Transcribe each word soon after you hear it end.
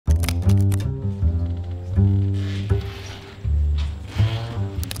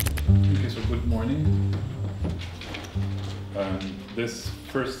This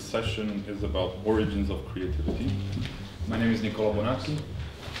first session is about origins of creativity. My name is Niccolò Bonacchi.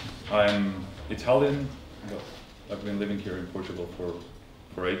 I'm Italian, but I've been living here in Portugal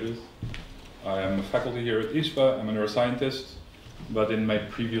for ages. I am a faculty here at Ispa. I'm a neuroscientist, but in my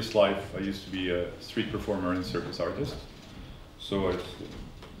previous life, I used to be a street performer and circus artist. So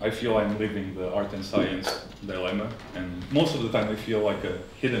I feel I'm living the art and science dilemma, and most of the time I feel like a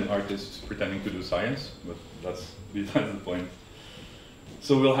hidden artist pretending to do science, but that's besides the point.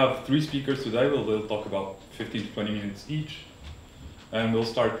 So we'll have 3 speakers today. They'll talk about 15 to 20 minutes each. And we'll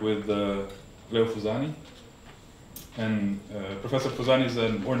start with Leo Fusani. And Professor Fusani is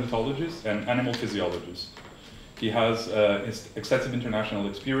an ornithologist and animal physiologist. He has extensive international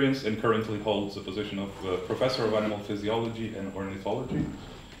experience and currently holds the position of Professor of Animal Physiology and Ornithology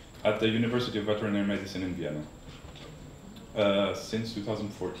at the University of Veterinary Medicine in Vienna since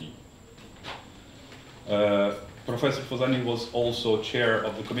 2014. Professor Fusani was also chair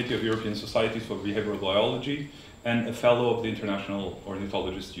of the Committee of European Societies for Behavioral Biology and a fellow of the International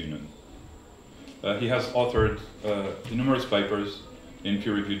Ornithologist Union. He has authored numerous papers in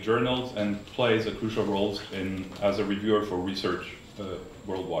peer-reviewed journals and plays a crucial role as a reviewer for research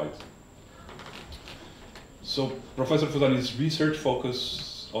worldwide. So Professor Fusani's research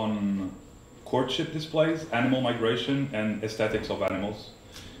focuses on courtship displays, animal migration, and aesthetics of animals,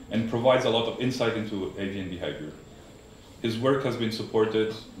 and provides a lot of insight into avian behavior. His work has been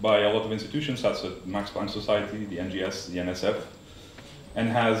supported by a lot of institutions such as Max Planck Society, the NGS, the NSF, and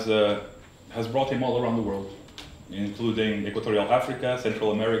has brought him all around the world, including Equatorial Africa,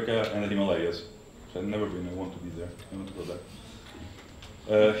 Central America, and the Himalayas. I've never been, I want to be there, I want to go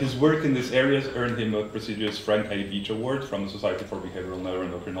there. His work in these areas earned him a prestigious Frank A. Beach Award from the Society for Behavioral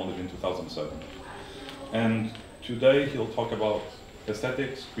Neuroendocrinology in 2007. And today he'll talk about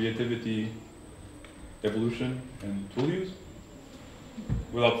aesthetics, creativity, evolution, and tool use.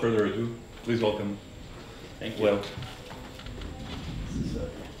 Without further ado, please welcome. Thank you. Well.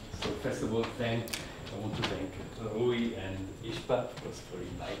 So first of all, I want to thank Rui and Ispa, of course, for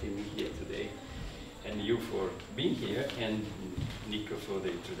inviting me here today, and you for being here, and Nico for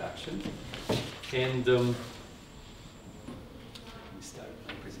the introduction. And let me start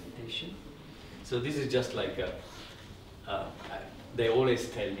my presentation. So this is just like they always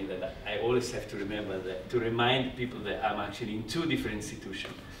tell me that I always have to remember that, to remind people that I'm actually in 2 different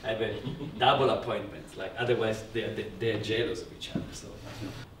institutions. I have a double appointment, like otherwise they're jealous of each other. So,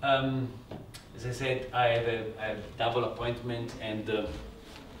 as I said, I have a double appointment and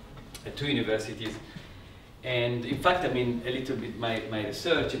at 2 universities. And in fact, I mean, a little bit my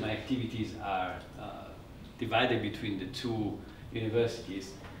research and my activities are divided between the 2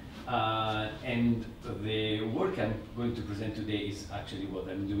 universities. And the work I'm going to present today is actually what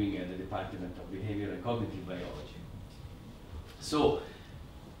I'm doing at the Department of Behavioral and Cognitive Biology. So,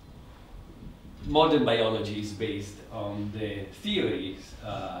 modern biology is based on the theories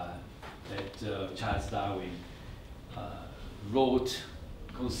that Charles Darwin wrote,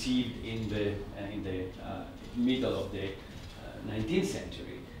 conceived in the middle of the 19th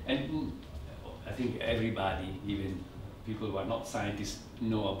century. And I think everybody, even people who are not scientists,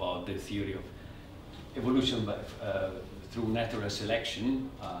 know about the theory of evolution through natural selection,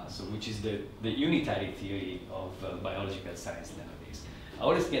 which is the unitary theory of biological science nowadays. I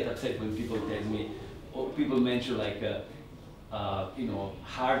always get upset when people tell me, or people mention like,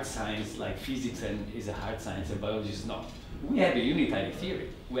 hard science, like physics is a hard science and biology is not. We have a unitary theory.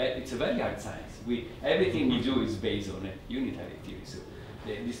 It's a very hard science. Everything we do is based on a unitary theory. So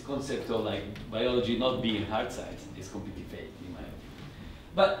this concept of like biology not being hard science is completely fake in my opinion.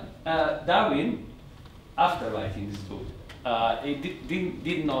 But Darwin, after writing this book,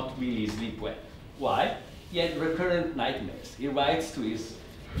 did not really sleep well. Why? He had recurrent nightmares. He writes to his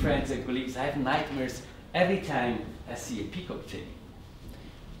friends and colleagues, I have nightmares every time I see a peacock tail.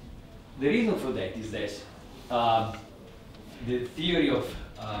 The reason for that is that the theory of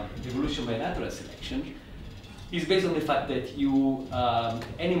evolution by natural selection is based on the fact that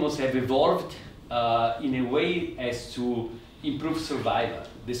animals have evolved in a way as to improve survival,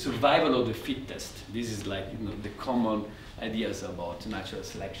 the survival of the fittest. This is like the common ideas about natural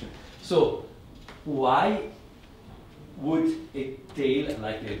selection. So why would a tail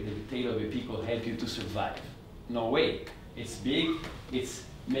like the tail of a peacock help you to survive? No way. It's big. It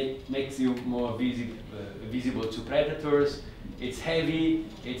makes you more visible to predators. It's heavy.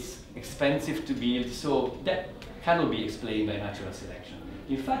 It's expensive to build. So that cannot be explained by natural selection.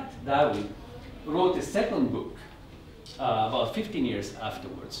 In fact, Darwin wrote a second book about 15 years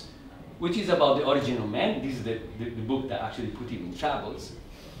afterwards, which is about the origin of man. This is the book that actually put him in troubles.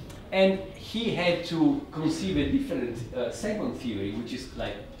 And he had to conceive a different second theory, which is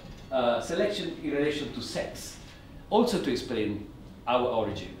like selection in relation to sex, also to explain our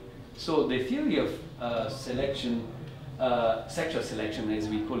origin. So the theory of selection, sexual selection as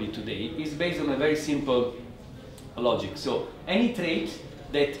we call it today, is based on a very simple logic. So any trait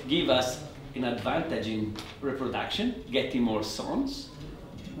that give us an advantage in reproduction, getting more sons,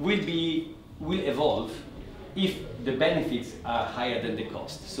 will evolve if the benefits are higher than the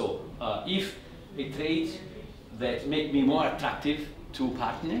cost. So if a trait that make me more attractive to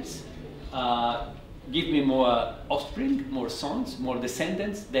partners, give me more offspring, more sons, more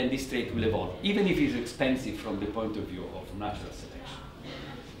descendants, then this trait will evolve, even if it's expensive from the point of view of natural selection.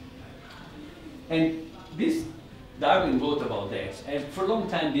 And this, Darwin wrote about that, and for a long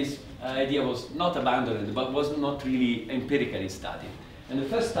time this idea was not abandoned, but was not really empirically studied. And the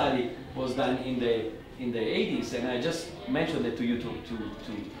first study was done in the 80s, and I just mentioned it to you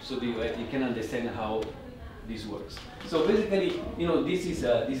so that you can understand how this works. So basically, you know, this is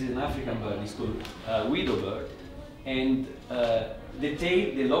an African bird. It's called widow bird, and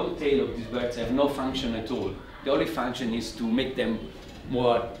the long tail of these birds have no function at all. The only function is to make them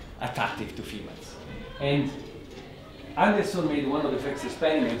more attractive to females. And Anderson made one of the first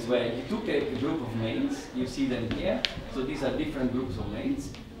experiments where he took a group of males. You see them here. So these are different groups of males,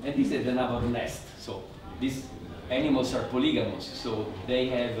 and this is the number of nest. So these animals are polygamous, so they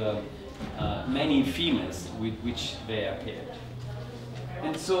have many females with which they are paired.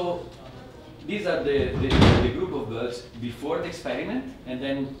 And so these are the group of birds before the experiment, and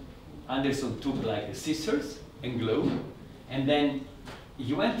then Anderson took like scissors and glue, and then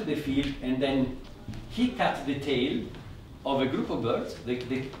he went to the field, and then he cut the tail of a group of birds.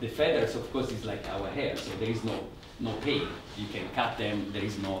 The feathers, of course, is like our hair, so there is no pain. You can cut them, there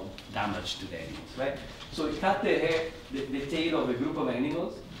is no damage to the animals, right? So he cut the tail of a group of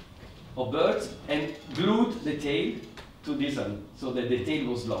animals, of birds, and glued the tail to this one, so that the tail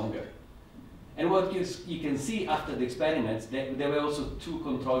was longer. And what you can see after the experiments, there were also two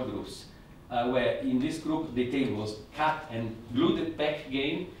control groups, where in this group the tail was cut and glued back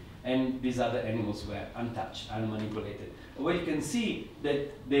again, and these other animals were untouched, unmanipulated. Well, you can see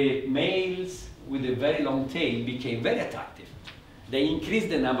that the males with a very long tail became very attractive. They increased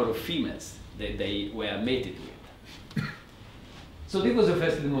the number of females that they were mated with. So this was the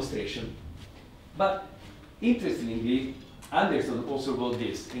first demonstration. But interestingly, Anderson also wrote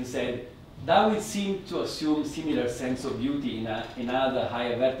this and said, Darwin seemed to assume similar sense of beauty in other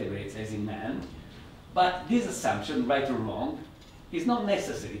higher vertebrates as in man, but this assumption, right or wrong, is not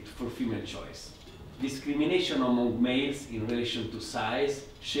necessary for female choice. Discrimination among males in relation to size,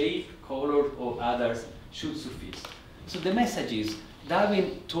 shape, color, or others should suffice. So the message is,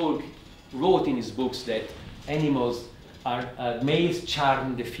 Darwin wrote in his books that animals males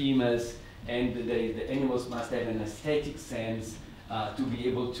charm the females, and the animals must have an aesthetic sense to be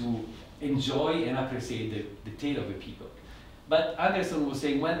able to enjoy and appreciate the tail of a peacock. But Anderson was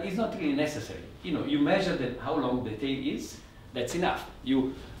saying, well, it's not really necessary. You know, you measure how long the tail is, that's enough.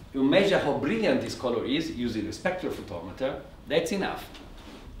 You measure how brilliant this color is using a spectrophotometer, that's enough.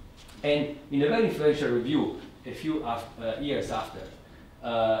 And in a very influential review, a few years after,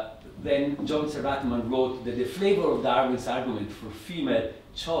 then John Seratman wrote that the flavor of Darwin's argument for female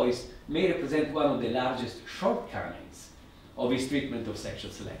choice may represent one of the largest shortcomings of his treatment of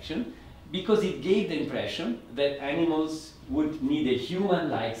sexual selection, because it gave the impression that animals would need a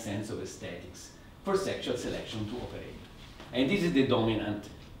human-like sense of aesthetics for sexual selection to operate. And this is the dominant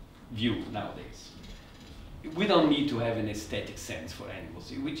view nowadays. We don't need to have an aesthetic sense for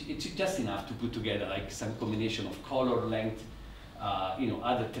animals, which it's just enough to put together like some combination of color, length,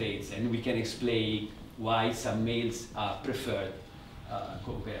 other traits, and we can explain why some males are preferred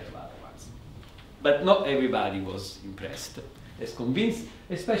compared to other ones. But not everybody was impressed, as convinced,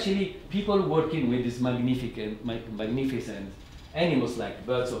 especially people working with these magnificent animals like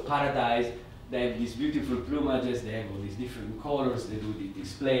birds of paradise. They have these beautiful plumages, they have all these different colors, they do the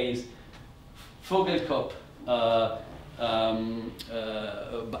displays. Vogelkop,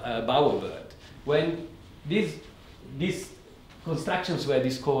 bowerbird. When these constructions were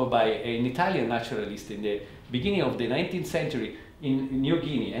discovered by an Italian naturalist in the beginning of the 19th century in New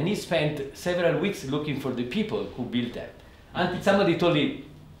Guinea, and he spent several weeks looking for the people who built that. Until somebody told him,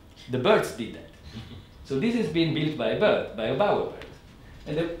 the birds did that. So this has been built by a bird, by a bowerbird.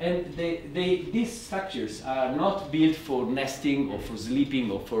 And these structures are not built for nesting or for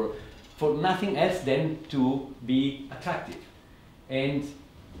sleeping or for nothing else than to be attractive. And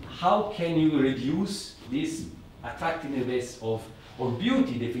how can you reduce this attractiveness or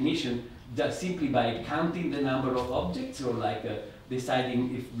beauty definition just simply by counting the number of objects, or like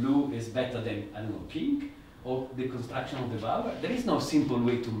deciding if blue is better than, I don't know, pink, or the construction of the bower. There is no simple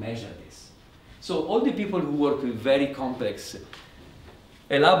way to measure this. So all the people who work with very complex,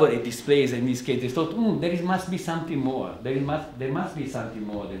 elaborate displays in this case, they thought, there must be something more. There must be something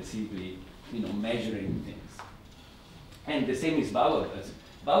more than simply, measuring things. And the same is bowerbirds.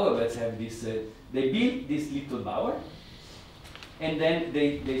 Bowerbirds have this, they build this little bower, and then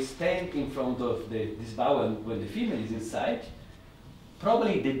they stand in front of this bower when the female is inside.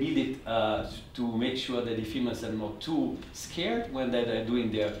 Probably they build it to make sure that the females are not too scared when they're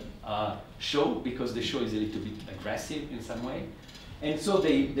doing their show, because the show is a little bit aggressive in some way. And so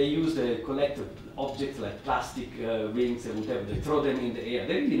they use the collective objects like plastic rings and whatever, they throw them in the air.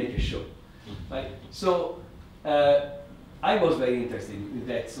 They really make a show. Right? So I was very interested in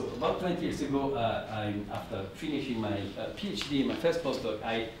that. So about 20 years ago, after finishing my PhD, my first postdoc,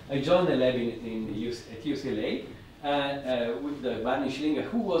 I joined a lab at UCLA with the Barney Schlinger,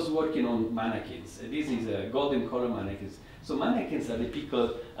 who was working on mannequins. This is golden color mannequins. So mannequins are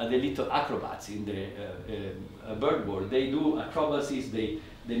the little acrobats in the bird world. They do acrobacies, they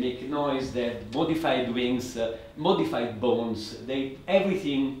make noise, they have modified wings, modified bones.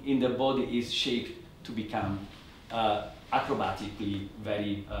 Everything in their body is shaped to become acrobatically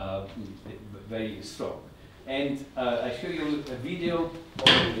very, very strong. And I show you a video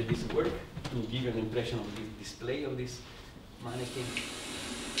of this work to give you an impression of the display of this mannequin.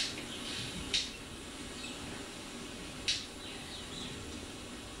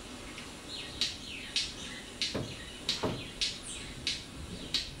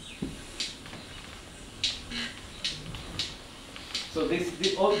 So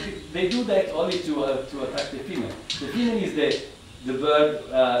they do that only to attract the female. The female is the bird,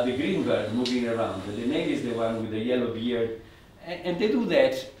 the green bird moving around. The male is the one with the yellow beard. And they do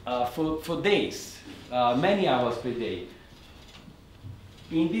that for days, many hours per day.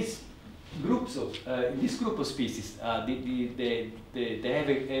 In this group of species, they have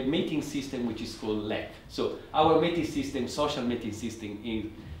a mating system which is called LEC. So our mating system, social mating system,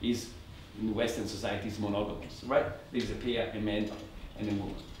 is in Western societies monogamous, right? There is a pair, a man and a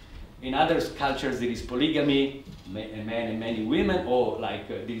woman. In other cultures, there is polygamy, a man and many women, or like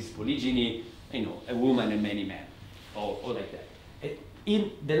there is polygyny, a woman and many men, or like that.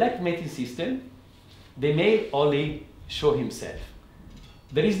 In the LEC mating system, the male only show himself.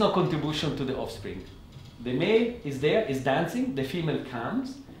 There is no contribution to the offspring. The male is there, is dancing, the female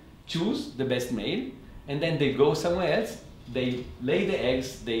comes, choose the best male, and then they go somewhere else, they lay the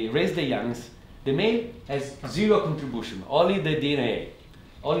eggs, they raise the youngs. The male has zero contribution, only the DNA,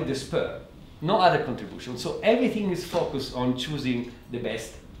 only the sperm, no other contribution. So everything is focused on choosing the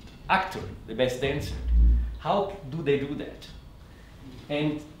best actor, the best dancer. How do they do that?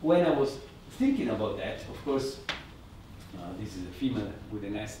 And when I was thinking about that, of course, this is a female with a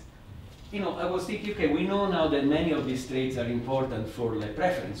nest. I was thinking, okay, we know now that many of these traits are important for the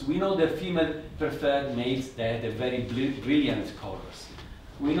preference. We know that female prefer mates that have very brilliant colors.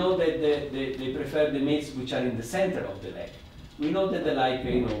 We know that they prefer the mates which are in the center of the leg. We know that they like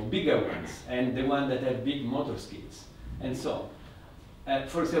bigger ones and the ones that have big motor skills and so on.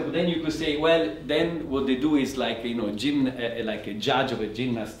 For example, then you could say, well, then what they do is like like a judge of a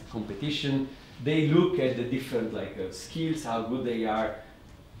gymnast competition. They look at the different skills, how good they are.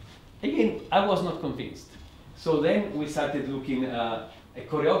 Again, I was not convinced. So then we started looking at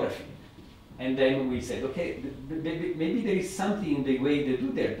choreography. And then we said, okay, maybe there is something in the way they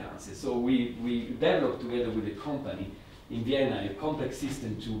do their dances. So we developed together with a company in Vienna a complex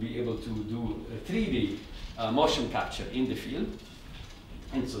system to be able to do 3D motion capture in the field.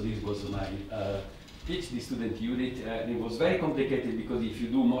 And so this was my PhD student unit. It was very complicated because if you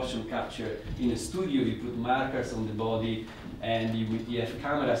do motion capture in a studio, you put markers on the body and you have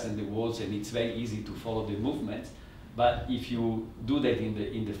cameras on the walls, and it's very easy to follow the movement. But if you do that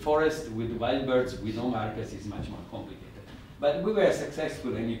in the forest with wild birds with no markers, it's much more complicated. But we were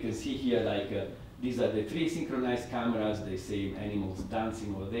successful, and you can see here these are the 3 synchronized cameras, the same animals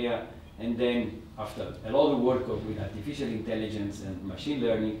dancing over there. And then after a lot of work with artificial intelligence and machine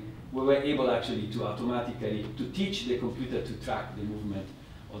learning, we were able actually to automatically teach the computer to track the movement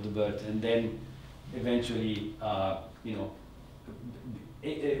of the bird, and then eventually,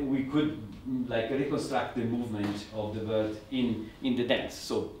 we could reconstruct the movement of the bird in the dance.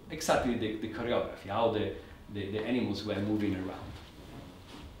 So exactly the choreography, how the animals were moving around.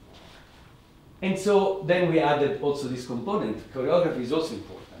 And so then we added also this component. Choreography is also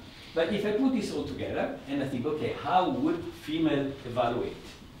important. But if I put this all together and I think, okay, how would female evaluate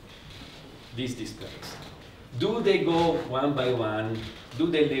these displays? Do they go one by one? Do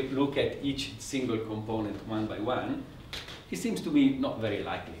they look at each single component one by one? It seems to me not very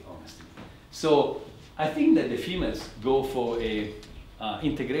likely, honestly. So I think that the females go for a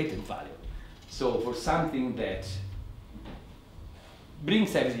integrated value. So for something that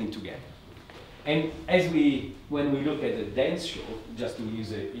brings everything together. And when we look at the dance show, just to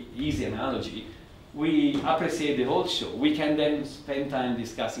use an easy analogy, we appreciate the whole show. We can then spend time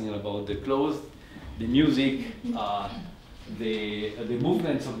discussing about the clothes, the music, the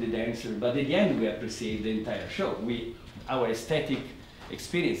movements of the dancer, but at the end we appreciate the entire show. Our aesthetic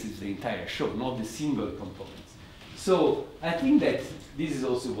experience is the entire show, not the single components. So I think that this is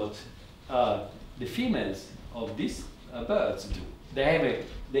also what the females of these birds do.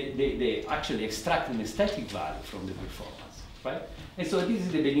 They actually extract an aesthetic value from the performance, right? And so this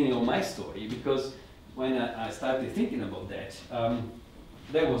is the beginning of my story, because when I started thinking about that,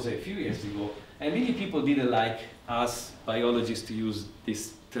 that was a few years ago, and many people didn't like us biologists to use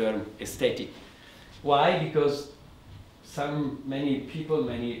this term aesthetic. Why? Because many people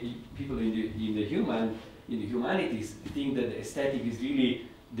in the humanities think that the aesthetic is really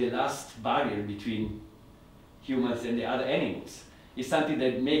the last barrier between humans and the other animals. It's something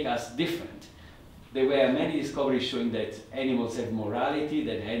that makes us different. There were many discoveries showing that animals have morality,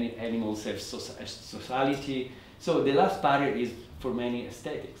 that animals have sociality. So the last barrier is for many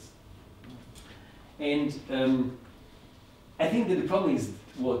aesthetics. And I think that the problem is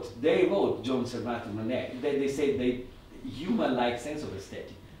what they wrote, John Servato and Monet, that they said the human-like sense of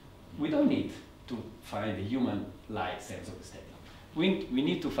aesthetic. We don't need to find a human-like sense of aesthetic. We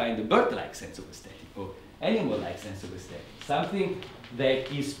need to find a bird-like sense of aesthetic, or animal-like sense of aesthetic, something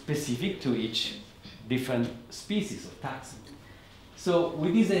that is specific to each different species of taxon. So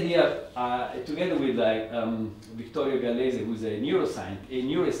with this idea, together with Vittorio Gallese, who's a neuroscientist, a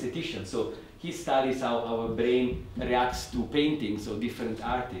neuroaesthetician, so he studies how our brain reacts to paintings of different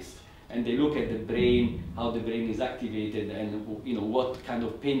artists, and they look at the brain, how the brain is activated, and what kind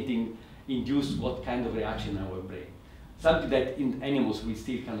of painting induced what kind of reaction in our brain. Something that in animals we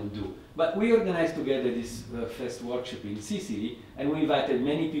still cannot do. But we organized together this first workshop in Sicily, and we invited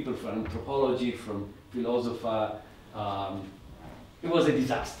many people from anthropology, from philosophy. It was a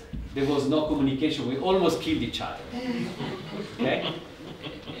disaster. There was no communication. We almost killed each other. Okay?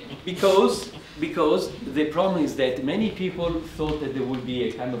 Because the problem is that many people thought that there would be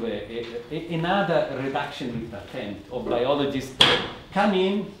a kind of another reductionist attempt of biologists come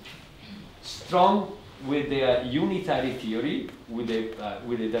in strong with their unitary theory, with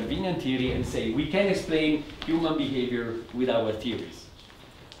the Darwinian theory, and say we can explain human behavior with our theories,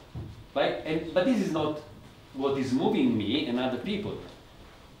 right? But this is not what is moving me and other people.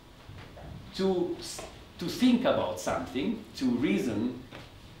 To think about something, to reason,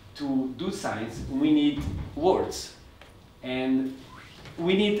 to do science, we need words, and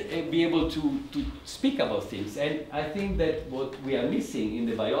we need to be able to speak about things. And I think that what we are missing in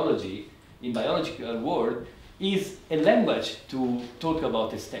the biological world is a language to talk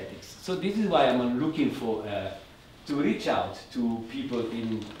about aesthetics. So this is why I'm looking for to reach out to people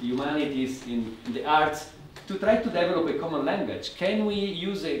in humanities, in the arts, to try to develop a common language. Can we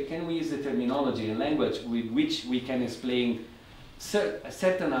use a terminology and language with which we can explain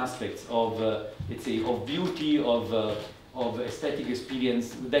certain aspects of, let's say, of beauty, of aesthetic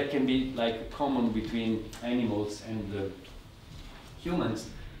experience that can be like common between animals and humans?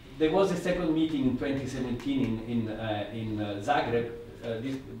 There was a second meeting in 2017 in Zagreb,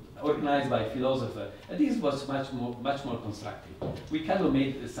 organized by a philosopher. And this was much more constructive. We kind of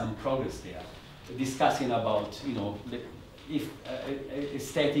made some progress there, discussing about if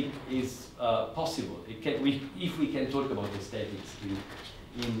aesthetic is possible. If we can talk about aesthetics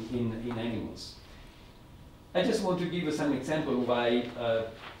in animals. I just want to give you some example why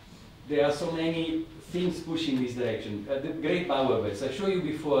there are so many things pushing this direction. The great bowerbirds. I showed you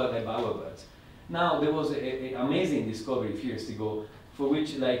before the bowerbirds. Now there was an amazing discovery a few years ago, for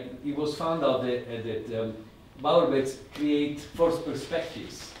which it was found out that bowerbirds create forced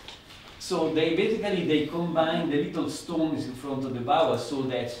perspectives. So they combine the little stones in front of the bower so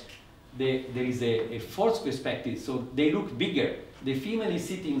that there is a forced perspective. So they look bigger. The female is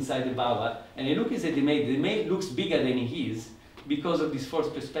sitting inside the bower, and they look at the male. The male looks bigger than he is because of this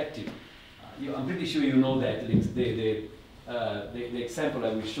forced perspective. I'm pretty sure you know that. The example I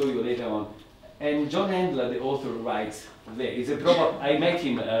will show you later on. And John Handler, the author, writes there. I met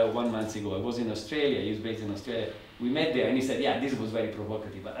him 1 month ago. I was in Australia. He was based in Australia. We met there, and he said, yeah, this was very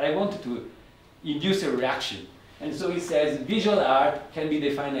provocative. But I wanted to induce a reaction. And so he says, visual art can be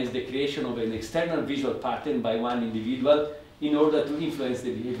defined as the creation of an external visual pattern by one individual in order to influence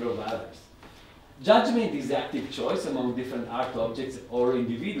the behavior of others. Judgment is the active choice among different art objects or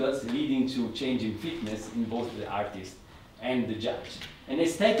individuals, leading to change in fitness in both the artist and the judge. And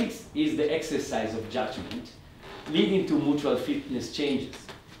aesthetics is the exercise of judgment, leading to mutual fitness changes.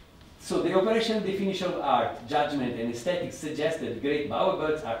 So the operational definition of art, judgment, and aesthetics suggests that great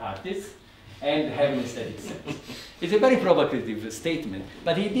bowerbirds are artists and have an aesthetic sense. It's a very provocative statement,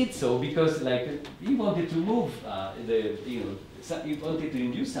 but he did so because, like, he wanted to move he wanted to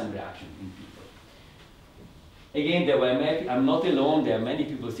induce some reaction in people. Again, there were I'm not alone. There are many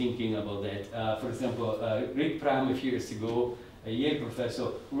people thinking about that. For example, Rick Pram a few years ago, a Yale professor,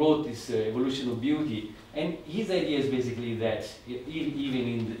 wrote this Evolution of Beauty, and his idea is basically that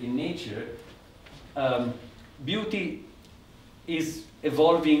even in nature, beauty is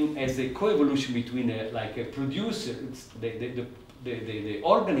evolving as a co-evolution between a producer, the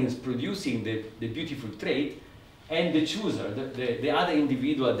organism producing the beautiful trait, and the chooser, the other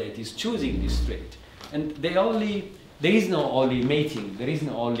individual that is choosing this trait. And there is no only mating, there isn't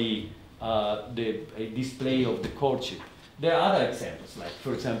only the display of the courtship. There are other examples, like,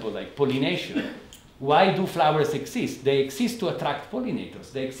 for example, like pollination. Why do flowers exist? They exist to attract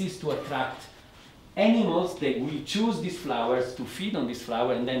pollinators. They exist to attract animals that will choose these flowers to feed on this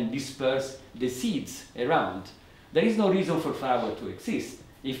flower and then disperse the seeds around. There is no reason for flower to exist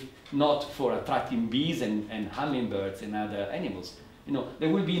if not for attracting bees and hummingbirds and other animals. There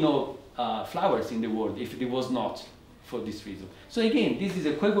will be no flowers in the world if it was not for this reason. So again, this is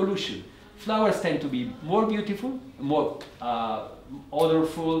a coevolution. Flowers tend to be more beautiful, more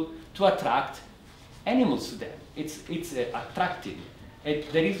odorful, to attract animals to them. It's attractive.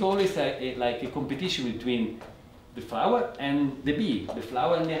 There is always like a competition between the flower and the bee, the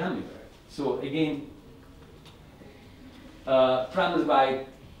flower and the hummingbird. So again, Pram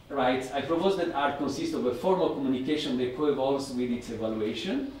writes, I propose that art consists of a form of communication that co-evolves with its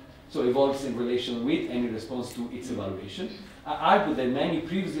evaluation, so evolves in relation with and in response to its evaluation. I argue that many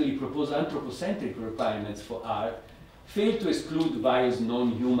previously proposed anthropocentric requirements for art fail to exclude various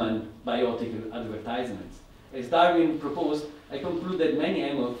non-human biotic advertisements. As Darwin proposed, I conclude that many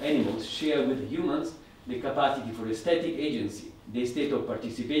animals share with humans the capacity for aesthetic agency, the state of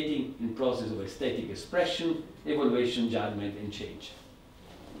participating in process of aesthetic expression, evaluation, judgment, and change.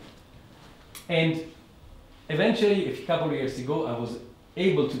 And eventually, a couple of years ago, I was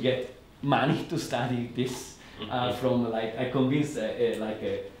able to get money to study this from, I convinced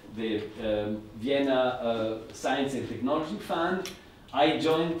the Vienna Science and Technology Fund. I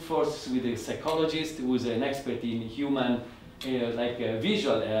joined forces with a psychologist who was an expert in human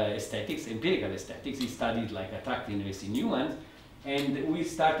visual aesthetics, empirical aesthetics. He studied attractiveness in humans, and we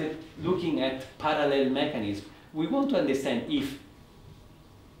started looking at parallel mechanisms. We want to understand if,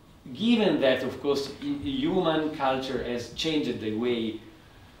 given that, of course, human culture has changed the way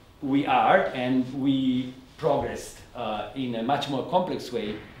we are, and we progressed in a much more complex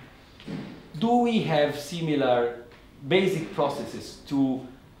way, do we have similar basic processes to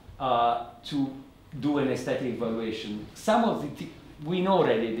do an aesthetic evaluation? Some of it, we know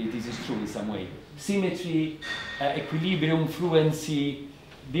already that this is true in some way. Symmetry, equilibrium, fluency,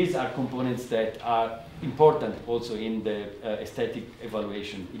 these are components that are important also in the aesthetic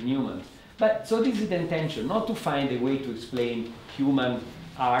evaluation in humans. But so this is the intention, not to find a way to explain human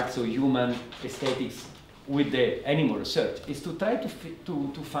arts or human aesthetics with the animal research. Is to try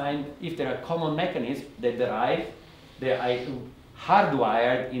to find if there are common mechanisms that derive, they are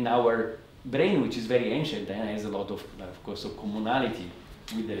hardwired in our brain, which is very ancient and has a lot of course, of commonality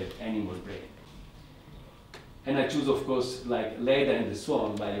with the animal brain. And I choose, of course, Leda and the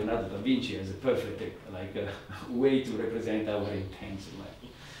Swan by Leonardo da Vinci as a perfect way to represent our intention.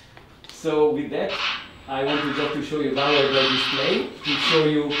 So with that, I wanted just to show you a valuable display to show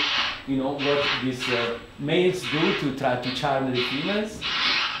you, what these males do to try to charm the females.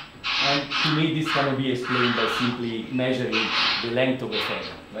 And to me, this cannot be explained by simply measuring the length of a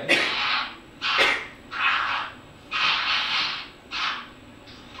feather, right?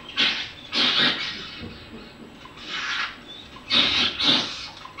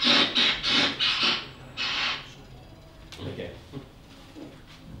 Okay.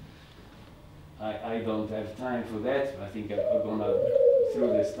 I don't have time for that. I think I'm gonna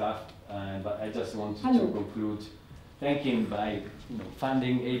through the stuff, but I just wanted to conclude thanking by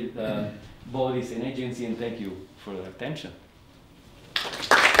funding aided bodies and agency, and thank you for your attention.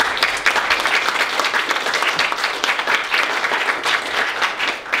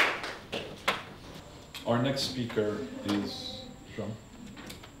 Our next speaker is João.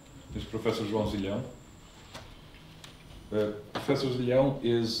 Is Professor João Zilhão. Professor Zilhão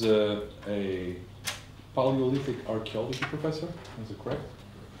is a Paleolithic archaeology professor. Is it correct?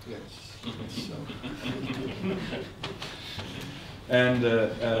 Yes. And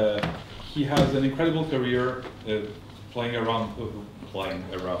he has an incredible career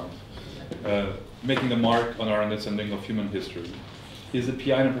making a mark on our understanding of human history. He's a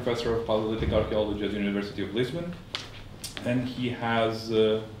PI and a professor of Paleolithic archaeology at the University of Lisbon, and he has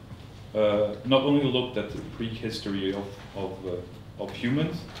not only looked at the prehistory of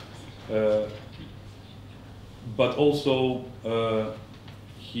humans, but also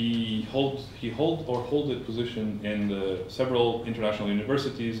he holds a position in several international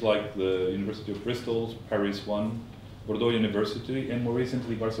universities, like the University of Bristol, Paris one, Bordeaux University, and more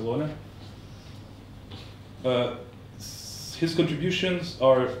recently Barcelona. His contributions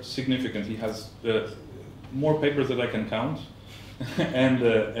are significant. He has more papers than I can count, and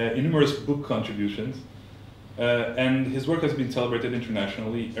numerous book contributions. And his work has been celebrated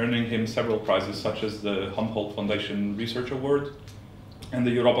internationally, earning him several prizes, such as the Humboldt Foundation Research Award and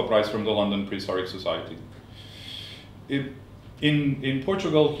the Europa Prize from the London Prehistoric Society. In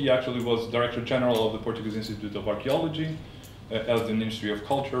Portugal, he actually was Director General of the Portuguese Institute of Archaeology, held in the Ministry of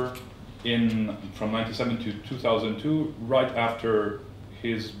Culture from 1997 to 2002, right after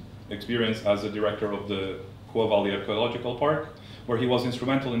his experience as a director of the Coa Valley Archaeological Park, where he was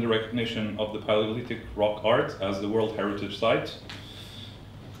instrumental in the recognition of the Paleolithic rock art as the World Heritage Site.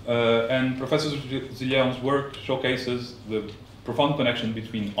 And Professor Zilhão's work showcases the profound connection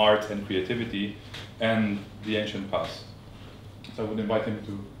between art and creativity and the ancient past. So I would invite him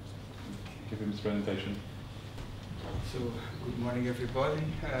to give him his presentation. So, good morning, everybody.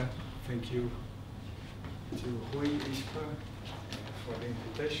 Thank you to Rui, Ispa, for the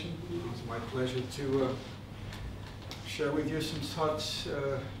invitation. It's my pleasure to share with you some thoughts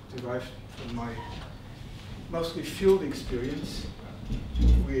derived from my mostly field experience.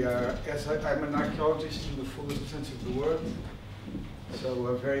 I'm an archaeologist in the fullest sense of the word, so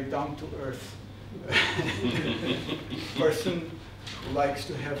a very down-to-earth person who likes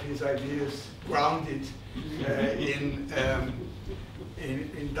to have his ideas grounded in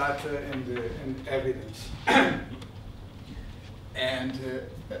data and evidence. And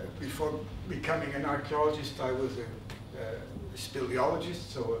before becoming an archaeologist, I was a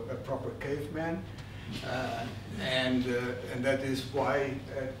speleologist, so a proper caveman, and that is why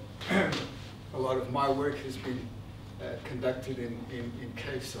a lot of my work has been conducted in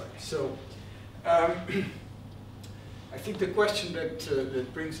cave sites. So I think the question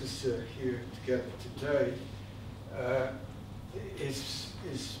that brings us here together today is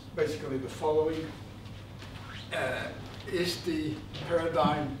basically the following. Is the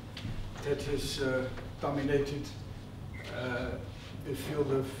paradigm that has dominated the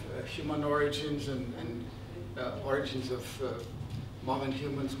field of human origins and origins of modern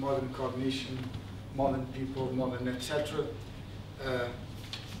humans, modern cognition, modern people, modern etc.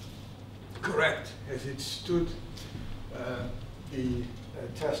 Correct? Has it stood the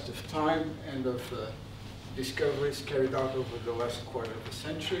test of time and of discoveries carried out over the last quarter of a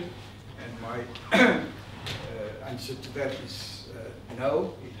century? And my answer to that is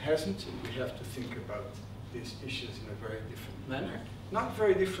no, it hasn't, and we have to think about these issues in a very different manner. Not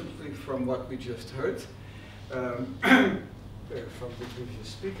very differently from what we just heard from the previous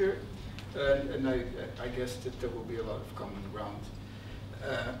speaker, and I guess that there will be a lot of common ground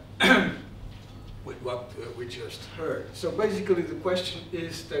with what we just heard. So basically the question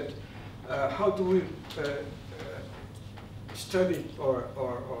is that how do we study or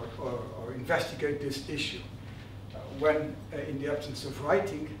investigate this issue when in the absence of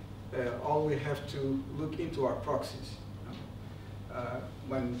writing all we have to look into our proxies.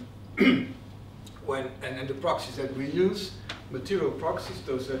 And the proxies that we use, material proxies,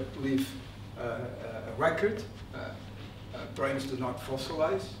 those that leave a record. Brains do not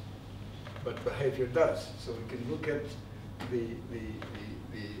fossilize, but behavior does. So we can look at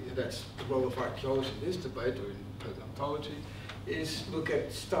that's the role of archaeology in this debate, or in paleontology, is look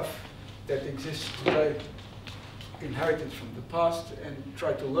at stuff that exists today, inherited from the past, and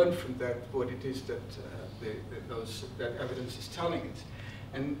try to learn from that what it is that that evidence is telling us.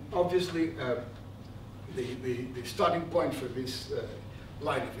 And obviously, the starting point for this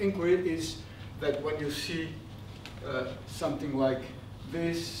line of inquiry is that when you see something like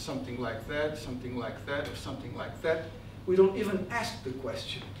this, something like that, something like that, or something like that, we don't even ask the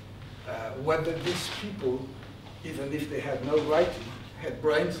question whether these people, even if they had no writing, had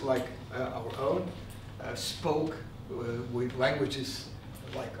brains like our own, spoke with languages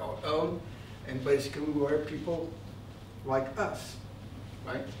like our own, and basically were people like us,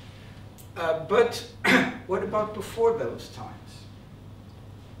 right? But what about before those times?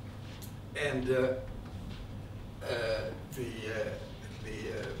 And the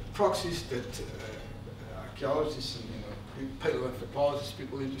proxies that archaeologists and paleoanthropologists,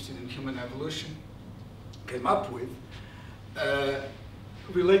 people interested in human evolution, came up with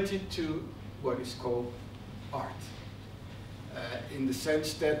related to what is called art, in the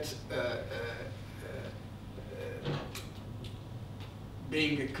sense that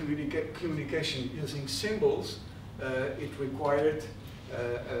being a communication using symbols, it required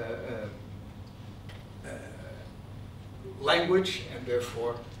language, and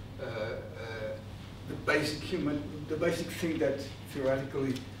therefore the basic thing that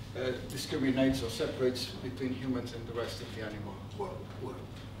theoretically discriminates or separates between humans and the rest of the animal world.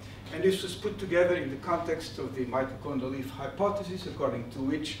 And this was put together in the context of the mitochondrial leaf hypothesis, according to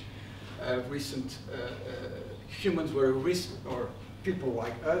which recent humans were a recent, or people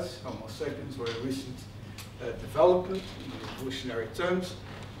like us, Homo sapiens, were a recent development in evolutionary terms,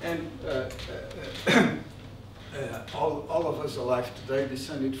 and all of us alive today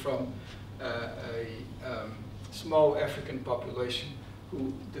descended from a small African population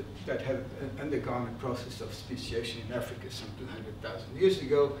that had undergone a process of speciation in Africa some 200,000 years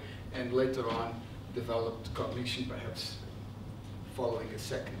ago, and later on developed cognition, perhaps following a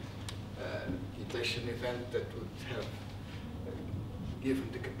second mutation event that would have given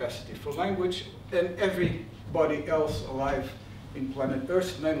the capacity for language. And everybody else alive in planet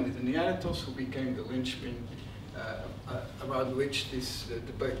Earth, namely the Neanderthals, who became the linchpin around which this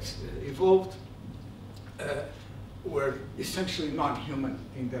debate evolved, were essentially non-human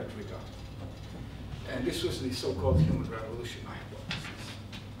in that regard. And this was the so-called human revolution hypothesis.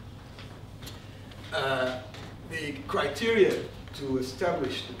 The criteria to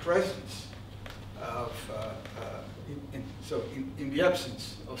establish the presence of, in the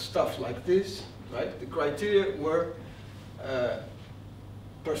absence of stuff like this, right, the criteria were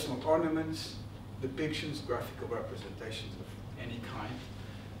personal ornaments, depictions, graphical representations of any kind,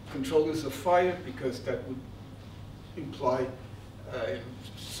 controllers of fire, because that would imply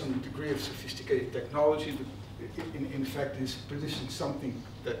some degree of sophisticated technology that in fact is producing something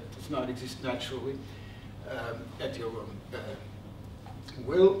that does not exist naturally at your own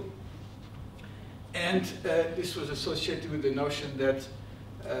will. And this was associated with the notion that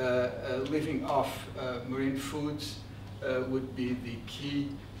living off marine foods would be the key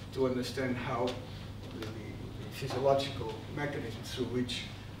to understand how the physiological mechanisms through which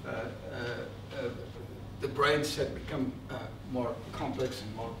the brains had become more complex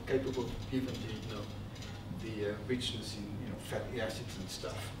and more capable, given the richness in fatty acids and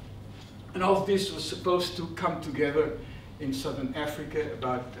stuff. And all of this was supposed to come together in southern Africa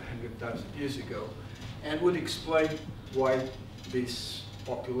about 100,000 years ago, and would explain why these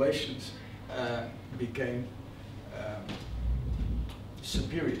populations became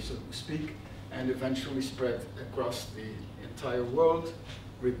superior, so to speak, and eventually spread across the entire world,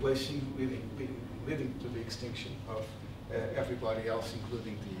 leading to the extinction of everybody else,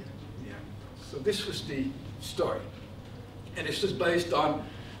 including the animals. So this was the story. And this was based on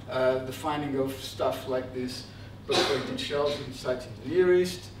the finding of stuff like this perforated shells in sites in the Near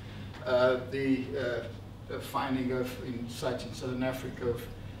East, the finding of in sites in southern Africa of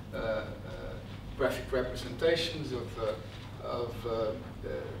graphic representations of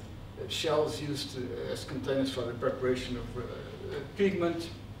shells used as containers for the preparation of pigment,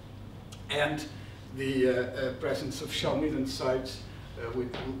 and the presence of shell-midden sites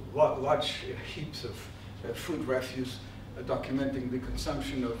with large heaps of food refuse, documenting the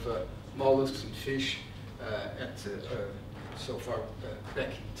consumption of mollusks and fish at so far back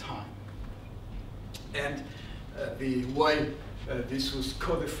in time. And the way this was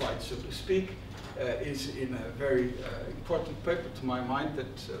codified, so to speak, is in a very important paper to my mind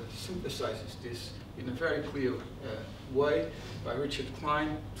that synthesizes this in a very clear way by Richard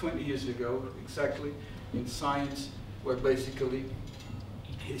Klein 20 years ago exactly in Science, where basically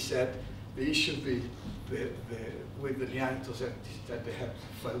he said the issue with the Neanderthals that they had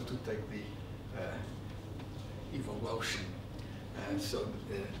failed to take the evolution, and so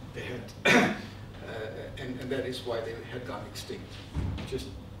they had and that is why they had gone extinct, just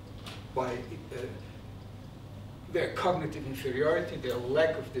by their cognitive inferiority, their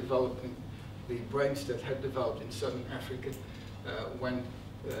lack of developing the brains that had developed in southern Africa when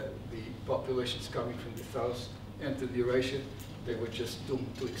the populations coming from the south entered Eurasia. They were just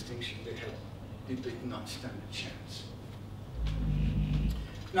doomed to extinction. They did not stand a chance.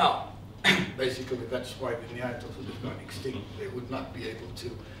 Now, basically, that's why the Neanderthals would have gone extinct. They would not be able to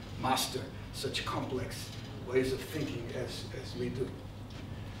master such complex ways of thinking as we do.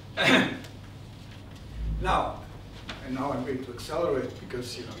 Now I'm going to accelerate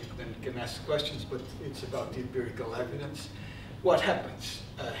because then you can ask questions, but it's about the empirical evidence. What happens?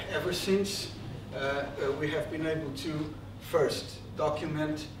 Ever since we have been able to first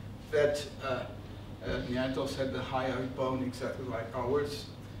document that Neanderthals had the hyoid bone exactly like ours,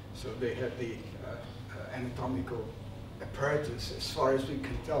 so they had the anatomical apparatus, as far as we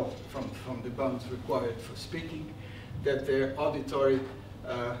can tell from the bones required for speaking, that their auditory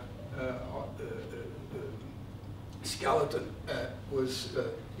skeleton was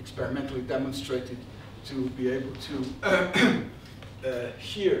experimentally demonstrated to be able to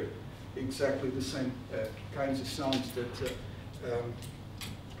hear exactly the same kinds of sounds that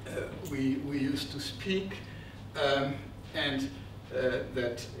we used to speak, and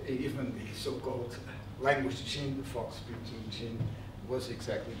that even the so-called language gene, the fox-speaking gene, was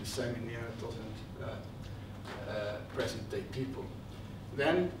exactly the same in Neanderthals and present-day people.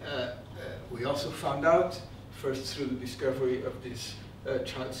 Then we also found out, first through the discovery of this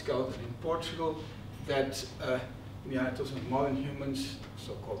child skeleton in Portugal, that Neanderthals and modern humans,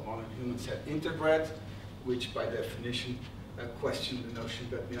 so-called modern humans, had interbred, which by definition questioned the notion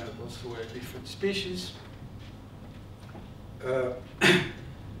that Neanderthals were a different species.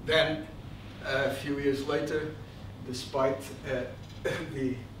 Then, a few years later, despite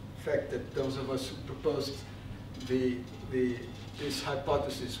the fact that those of us who proposed this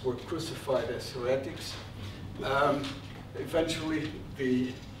hypothesis were crucified as heretics, eventually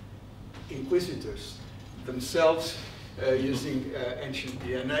the inquisitors themselves, using ancient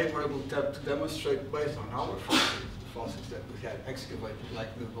DNA, were able to demonstrate, based on our fossils that we had excavated, like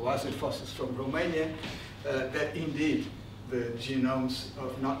the Velazquez fossils from Romania, that indeed the genomes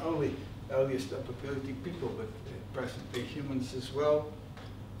of not only earliest Upper Paleolithic people, but present-day humans as well,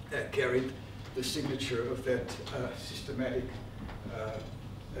 carried the signature of that systematic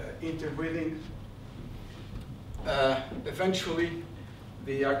interbreeding. Eventually,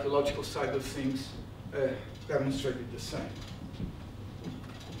 the archaeological side of things demonstrated the same.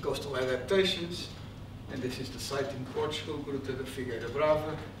 Coastal adaptations, and this is the site in Portugal, Gruta da Figueira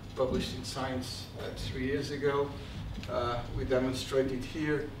Brava, published in Science 3 years ago. We demonstrated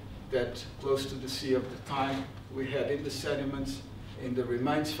here that close to the sea of the time, we had in the sediments, in the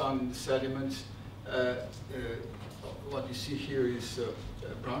remains found in the sediments, what you see here is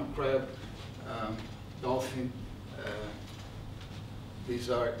brown crab, dolphin. These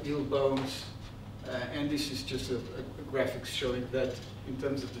are eel bones, and this is just a graphic showing that in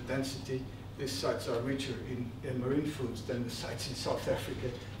terms of the density, these sites are richer in marine foods than the sites in South Africa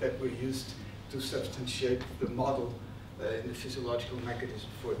that were used to substantiate the model in the physiological mechanism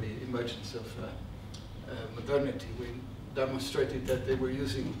for the emergence of modernity. We demonstrated that they were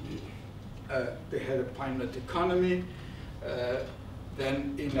using, they had a pine nut economy.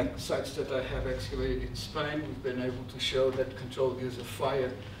 Then in sites that I have excavated in Spain, we've been able to show that controlled use of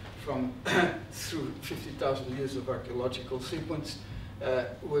fire from through 50,000 years of archaeological sequence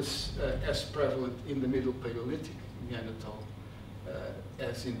was as prevalent in the Middle Paleolithic Neanderthal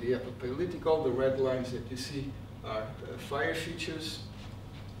as in the Upper Paleolithic. All the red lines that you see are fire features.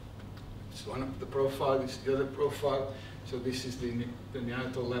 It's one of the profile, this is the other profile. So this is the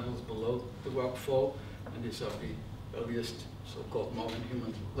Neanderthal levels below the rock fall, and these are the earliest so-called modern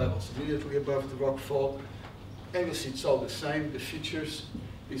human levels immediately above the rock fall. And you see it's all the same, the features.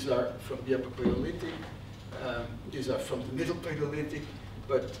 These are from the Upper Paleolithic, these are from the Middle Paleolithic,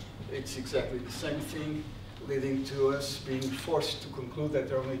 but it's exactly the same thing, leading to us being forced to conclude that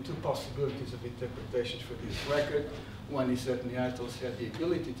there are only two possibilities of interpretation for this record. One is that Neanderthals had the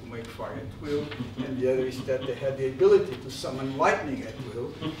ability to make fire at will, and the other is that they had the ability to summon lightning at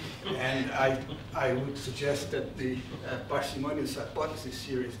will. And I would suggest that the parsimonious hypothesis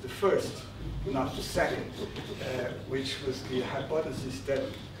here is the first, not the second, which was the hypothesis that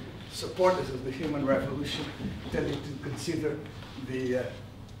supporters of the human revolution tended to consider the,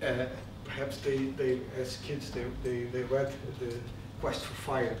 perhaps they as kids, they read The Quest for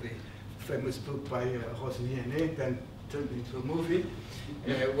Fire, the famous book by Rosny, then turned into a movie,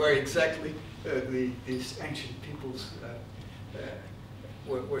 where exactly these ancient peoples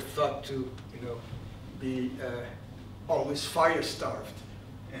were thought to, be always fire-starved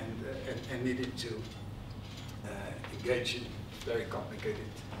and needed to engage in very complicated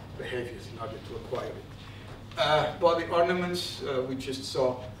behaviors in order to acquire it. Body ornaments, we just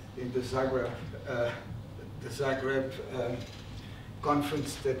saw in the Zagreb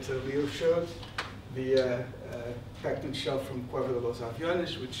conference that Leo showed, the pecten shell from Cueva de los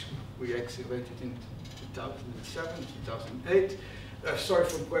Aviones, which we excavated in 2007, 2008. Sorry,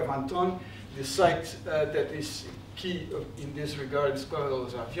 from Cueva Anton. The site that is key in this regard is Cueva de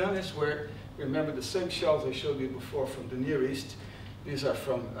los Aviones, where, remember, the same shells I showed you before from the Near East. These are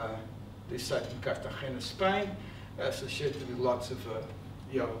from this site in Cartagena, Spain, associated with lots of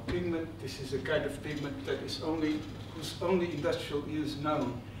yellow pigment. This is a kind of pigment that is whose only industrial use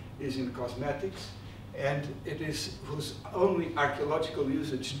known is in cosmetics. and it is whose only archaeological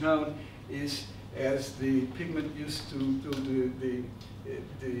usage known is as the pigment used to do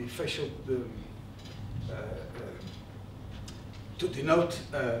the facial, to denote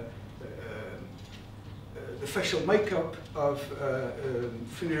the facial makeup of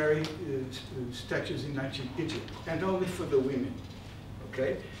funerary statues in ancient Egypt, and only for the women,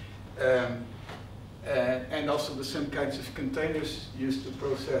 okay? And also the same kinds of containers used to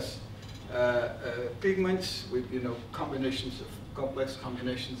process pigments with, complex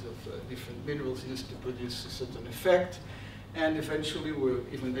combinations of different minerals used to produce a certain effect. And eventually we're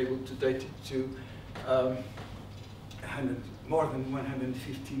even able to date it to more than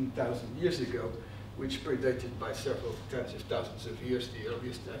 115,000 years ago, which predated by several tens of thousands of years the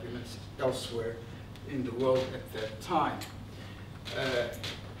earliest evidence elsewhere in the world at that time.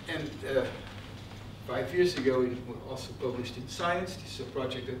 5 years ago, it was also published in Science. This is a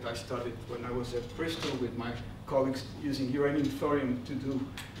project that I started when I was at Bristol with my colleagues using uranium thorium to do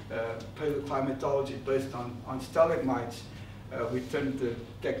paleoclimatology based on stalagmites. We turned the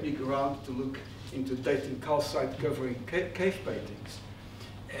technique around to look into dating calcite covering cave paintings.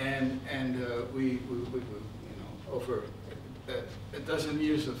 And we over a dozen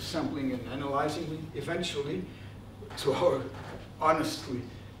years of sampling and analyzing, we eventually, to our honestly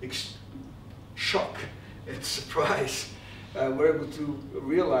shock and surprise, we're able to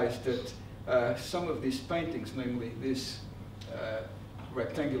realize that some of these paintings, namely this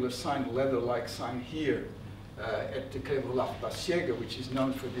rectangular sign, leather-like sign here at the Cave of La Pasiega, which is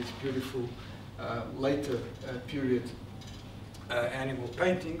known for these beautiful later period animal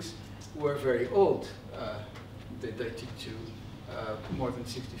paintings, were very old. They dated to more than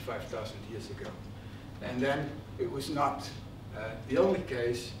 65,000 years ago. And then it was not the only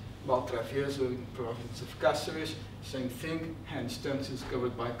case. Valtravieso in the province of Cáceres, same thing, hand stencils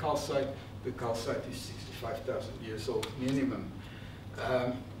covered by calcite. The calcite is 65,000 years old minimum.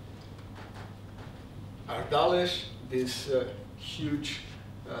 Ardales, this huge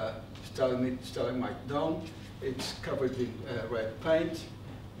stalagmite dome, it's covered in red paint.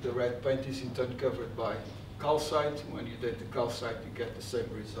 The red paint is in turn covered by calcite. When you date the calcite, you get the same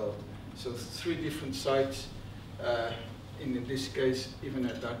result. So 3 different sites. In this case, even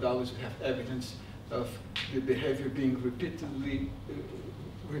at Ardales, we have evidence of the behavior being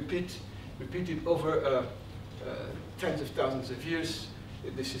repeated over tens of thousands of years.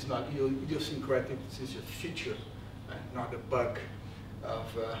 This is not idiosyncratic, this is a feature, not a bug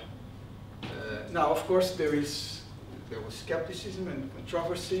of... now, of course, there was skepticism and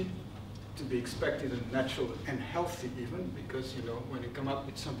controversy to be expected and natural and healthy even, because, when you come up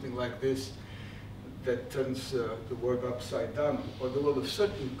with something like this, that turns the world upside down, or the world of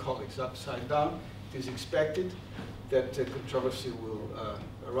certain colleagues upside down, it is expected that controversy will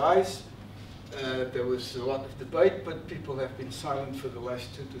arise. There was a lot of debate, but people have been silent for the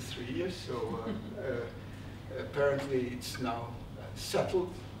last 2 to 3 years, so apparently it's now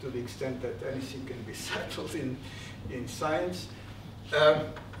settled to the extent that anything can be settled in science. The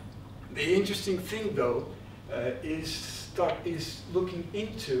interesting thing, though, is looking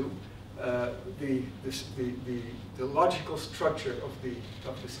into the logical structure of the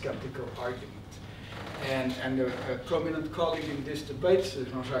skeptical argument. And a prominent colleague in this debate,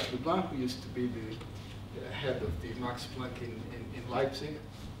 Jean-Jacques Leblanc, who used to be the head of the Max Planck in Leipzig,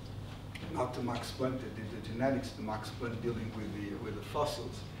 not the Max Planck that did the genetics, the Max Planck dealing with the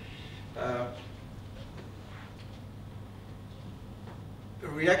fossils. The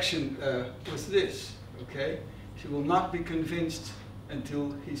reaction was this, okay? He will not be convinced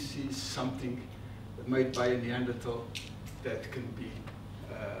until he sees something made by a Neanderthal that can be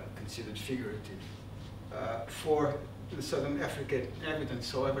considered figurative. For the Southern African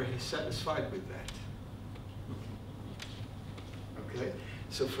evidence, however, he's satisfied with that. Okay?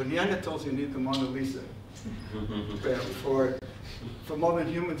 So for Neanderthals, you need the Mona Lisa. For modern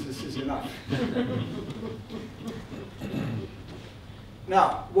humans, this is enough.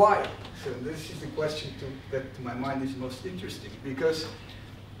 Now, why? So this is the question that to my mind is most interesting, because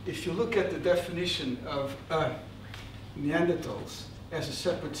if you look at the definition of Neanderthals as a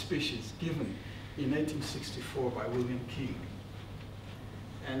separate species given in 1864 by William King,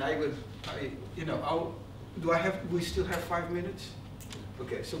 and do we still have 5 minutes?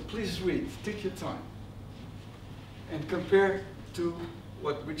 Okay, so please read, take your time, and compare to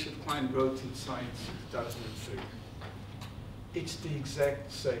what Richard Klein wrote in Science in 2003. It's the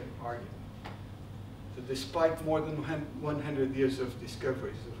exact same argument. So despite more than 100 years of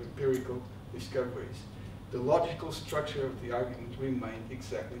discoveries, of empirical discoveries, the logical structure of the argument remained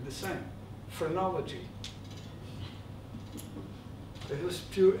exactly the same. Phrenology. It was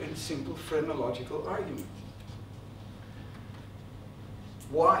pure and simple phrenological argument.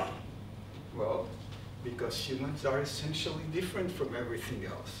 Why? Well, because humans are essentially different from everything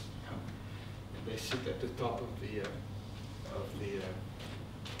else. And they sit at the top of the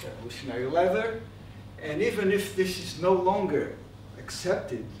evolutionary ladder, and even if this is no longer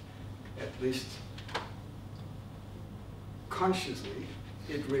accepted, at least consciously,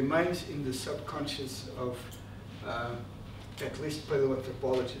 it remains in the subconscious of at least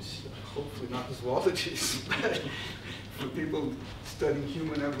paleoanthropologists, hopefully not zoologists, but for people studying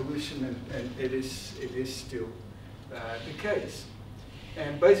human evolution, and it is still the case.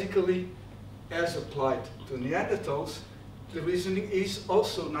 And basically, as applied to Neanderthals, the reasoning is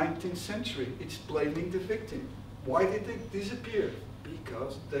also 19th century. It's blaming the victim. Why did they disappear?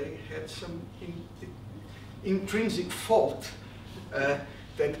 Because they had some intrinsic fault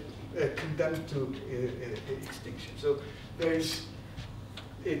that condemned to extinction. So it's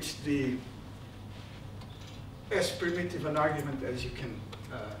as primitive an argument as you can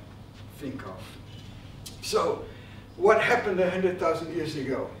think of. So what happened 100,000 years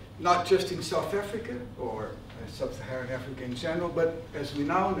ago? Not just in South Africa or Sub-Saharan Africa in general, but as we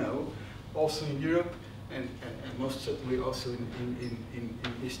now know, also in Europe and most certainly also in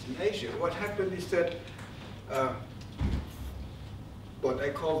Eastern Asia. What happened is that what I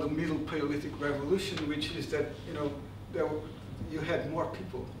call the Middle Paleolithic Revolution, which is that you had more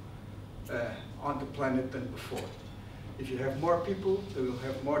people on the planet than before. If you have more people, they will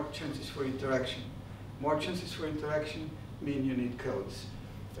have more chances for interaction. More chances for interaction mean you need codes.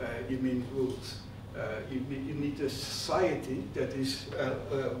 You mean rules. You need a society that is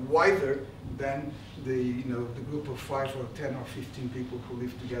wider than the group of 5 or 10 or 15 people who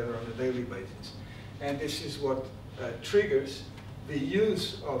live together on a daily basis. And this is what triggers the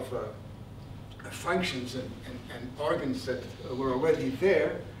use of functions and organs that were already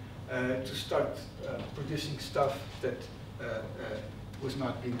there to start producing stuff that was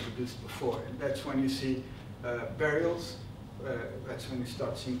not being produced before. And that's when you see burials. That's when you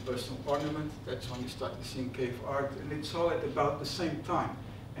start seeing personal ornament. That's when you start seeing cave art. And it's all at about the same time.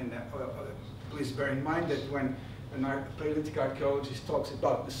 And please bear in mind that when a Paleolithic archaeologist talks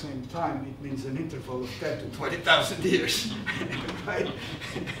about the same time, it means an interval of 10 to 20,000 years. Right?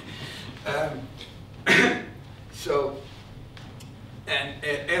 So, and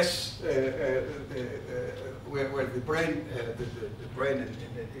as where the brain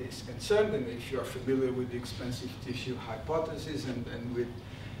is concerned, and if you are familiar with the expansive tissue hypothesis and with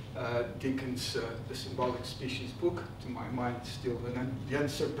Dickens' The Symbolic Species book, to my mind still the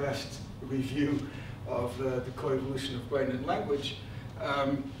unsurpassed review of the coevolution of brain and language,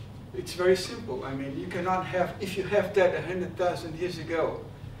 it's very simple. I mean, you cannot have, if you have that 100,000 years ago,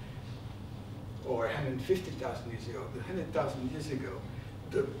 or 150,000 years ago, 100,000 years ago,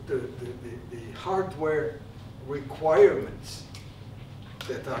 the hardware requirements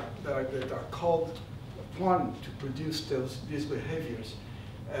that are called upon to produce these behaviors,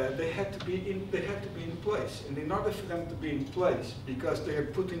 they had to be in place. And in order for them to be in place, because they are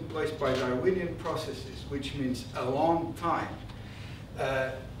put in place by Darwinian processes, which means a long time,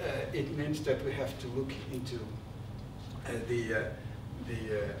 it means that we have to look into the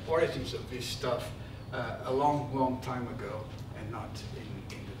origins of this stuff a long time ago, and not in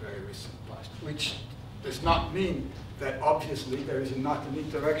the very recent past. Which does not mean that obviously there is not an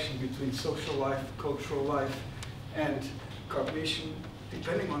interaction between social life, cultural life, and cognition,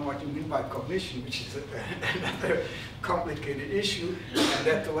 depending on what you mean by cognition, which is another complicated issue, and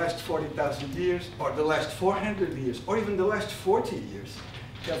that the last 40,000 years, or the last 400 years, or even the last 40 years,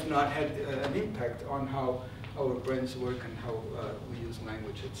 have not had an impact on how our brains work and how we use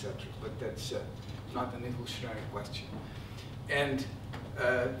language, etc. But that's not an evolutionary question. And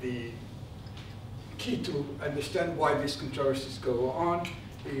the key to understand why these controversies go on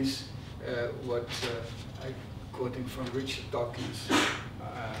is what quoting from Richard Dawkins,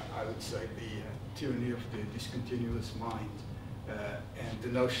 I would say the tyranny of the discontinuous mind, and the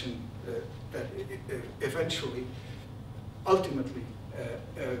notion that it eventually, ultimately,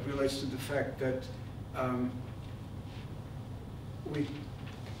 relates to the fact that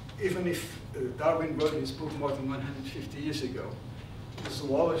even if Darwin wrote his book more than 150 years ago,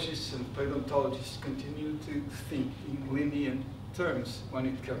 zoologists and paleontologists continue to think in linear terms when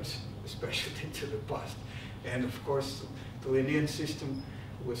it comes especially to the past. And of course, the Linnean system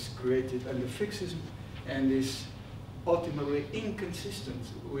was created under fixism and is ultimately inconsistent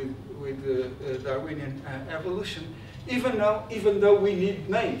with Darwinian evolution, even though we need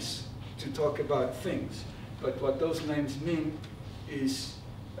names to talk about things. But what those names mean is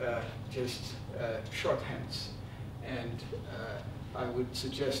just shorthands. And I would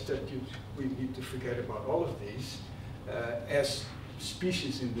suggest that we need to forget about all of these as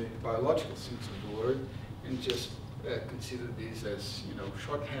species in the biological sense of the word, and just consider these as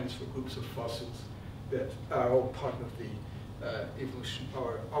shorthands for groups of fossils that are all part of the evolution,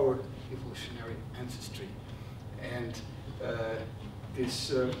 our evolutionary ancestry. And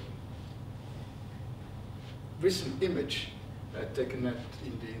this recent image taken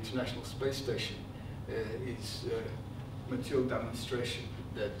in the International Space Station is a material demonstration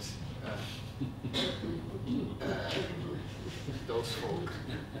that those folk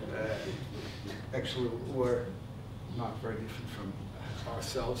actually were not very different from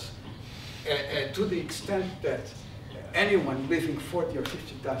ourselves, to the extent that anyone living 40 or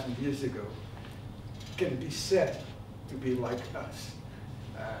 50,000 years ago can be said to be like us.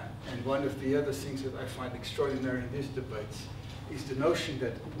 And one of the other things that I find extraordinary in these debates is the notion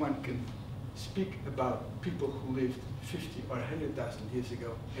that one can speak about people who lived 50 or 100,000 years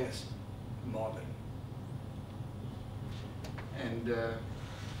ago as modern. And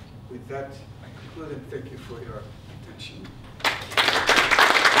with that, I conclude, and thank you for your attention.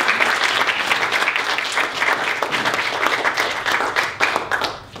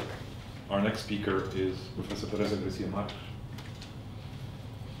 Our next speaker is Professor Teresa Garcia-Marques.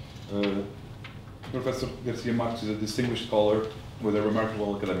 Professor Garcia-Marques is a distinguished scholar with a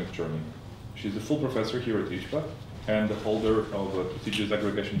remarkable academic journey. She's a full professor here at Ispa and the holder of a prestigious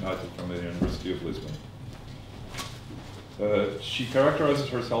aggregation title from the University of Lisbon. She characterizes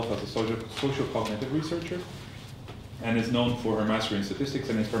herself as a socio-cognitive researcher and is known for her mastery in statistics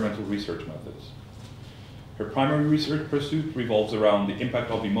and experimental research methods. Her primary research pursuit revolves around the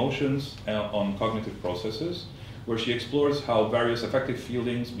impact of emotions on cognitive processes, where she explores how various affective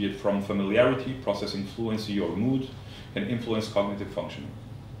feelings, be it from familiarity, processing fluency, or mood, can influence cognitive functioning.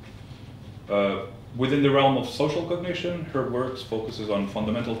 Within the realm of social cognition, her work focuses on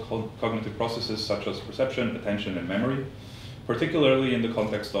fundamental cognitive processes such as perception, attention, and memory, particularly in the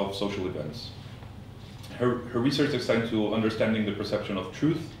context of social events. Her research extends to understanding the perception of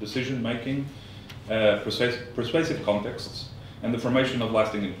truth, decision-making, persuasive contexts, and the formation of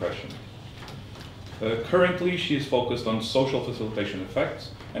lasting impression. Currently, she is focused on social facilitation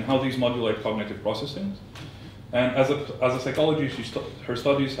effects and how these modulate cognitive processing. And as a psychologist, her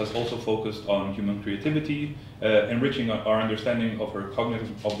studies has also focused on human creativity, enriching our understanding of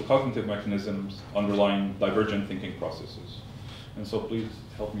the cognitive mechanisms underlying divergent thinking processes. And so please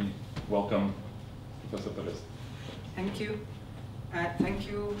help me welcome Professor Teresa. Thank you. Thank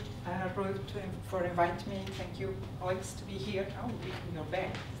you, Ruth, for inviting me. Thank you, Alex, to be here. Oh, you're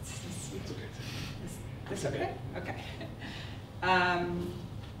back. It's okay. Is this okay? Okay.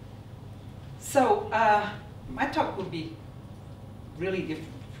 My talk will be really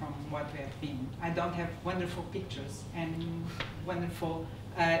different from what we have been. I don't have wonderful pictures and wonderful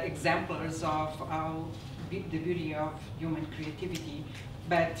exemplars of the beauty of human creativity,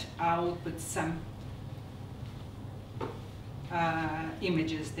 but I'll put some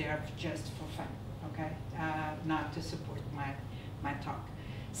images there just for fun, okay? Not to support my talk.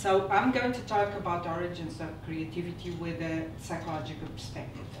 So I'm going to talk about origins of creativity with a psychological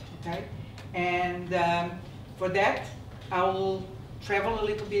perspective, okay? And for that, I will travel a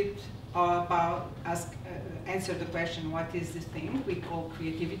little bit about, answer the question, what is this thing we call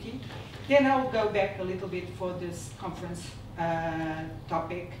creativity? Then I'll go back a little bit for this conference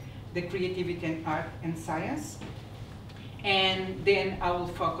topic, the creativity in art and science. And then I will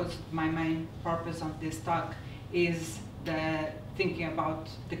focus, my main purpose of this talk is the thinking about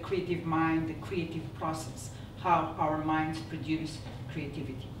the creative mind, the creative process, how our minds produce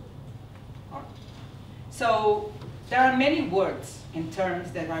creativity. So there are many words and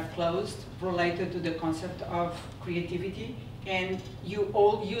terms that are closed related to the concept of creativity, and you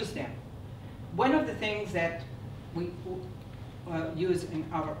all use them. One of the things that we use in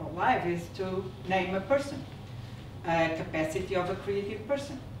our whole life is to name a person. Capacity of a creative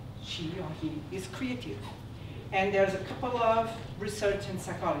person. She or he is creative. And there's a couple of research in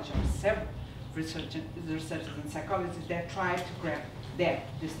psychology, or several researchers in psychology that try to grab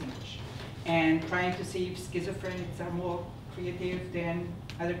that distinction and trying to see if schizophrenics are more creative than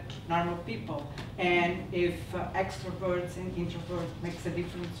other normal people, and if extroverts and introverts makes a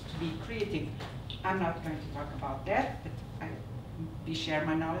difference to be creative. I'm not going to talk about that, but I share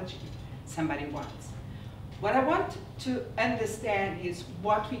my knowledge if somebody wants. What I want to understand is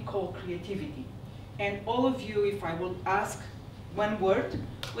what we call creativity. And all of you, if I would ask one word,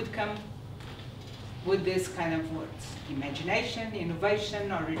 would come with this kind of words: imagination,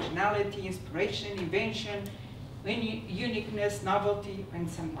 innovation, originality, inspiration, invention, uniqueness, novelty, and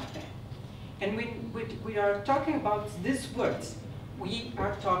something like that. And we are talking about these words. we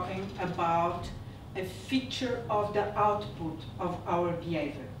are talking about a feature of the output of our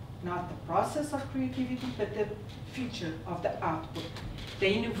behavior. Not the process of creativity, but the feature of the output,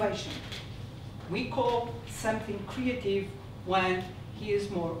 the innovation. We call something creative when he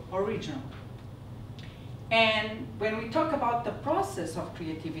is more original. And when we talk about the process of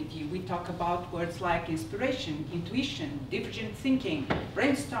creativity, we talk about words like inspiration, intuition, divergent thinking,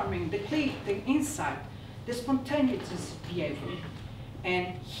 brainstorming, the click, the insight, the spontaneous behavior.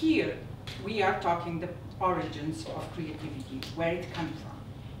 And here we are talking the origins of creativity, where it comes from.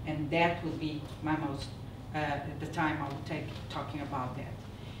 And that will be my most, the time I will take talking about that.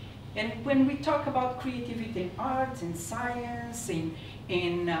 And when we talk about creativity in arts, in science,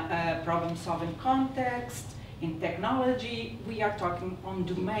 in problem-solving context, in technology, we are talking on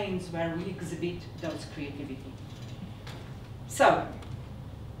domains where we exhibit those creativity. So,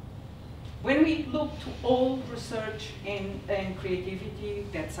 when we look to all research in creativity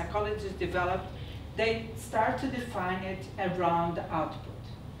that psychologists develop, they start to define it around the output.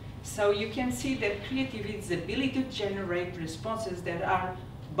 So you can see that creativity is the ability to generate responses that are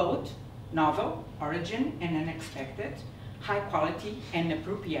both novel, origin, and unexpected, high quality and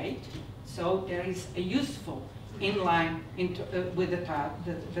appropriate. So there is a useful in line with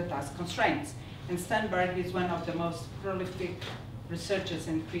the task constraints. And Sternberg is one of the most prolific researchers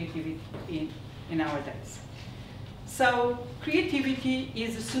in creativity in our days. So creativity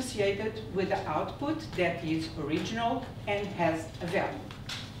is associated with the output that is original and has a value.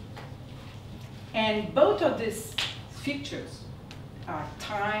 And both of these features are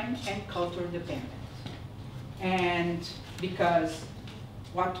time and culture dependent. And because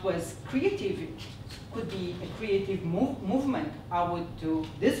what was creative could be a creative movement I would do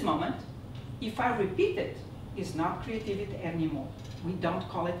this moment, if I repeat it, it's not creativity anymore. We don't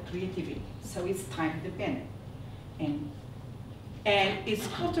call it creativity, so it's time dependent. And it's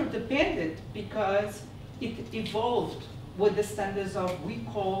culture dependent because it evolved with the standards of we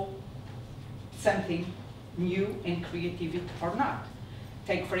call something new and creative or not.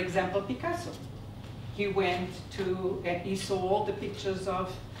 Take, for example, Picasso. He went to, he saw all the pictures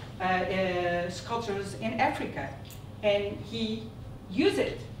of sculptures in Africa, and he used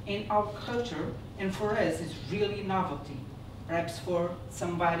it in our culture, and for us it's really novelty. Perhaps for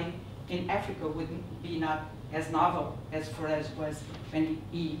somebody in Africa wouldn't be not as novel as for us was when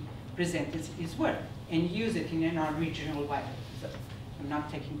he presented his work and used it in an original way. So I'm not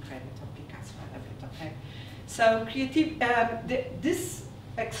taking credit of Picasso, I love it, okay? So this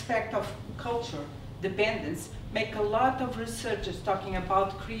aspect of culture dependence make a lot of researchers talking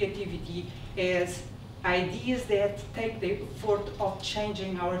about creativity as ideas that take the effort of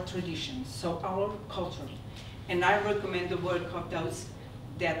changing our traditions, so our culture. And I recommend the work of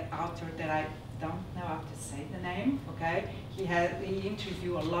that author that I don't know how to say the name, okay? He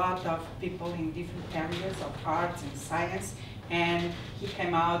interviewed a lot of people in different areas of arts and science, and he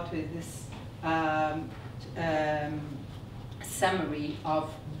came out with this summary of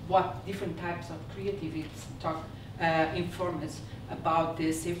what different types of creativity inform us about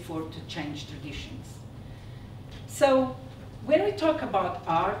this effort to change traditions. So when we talk about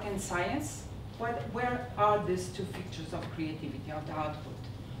art and science, where are these two features of creativity, of the output?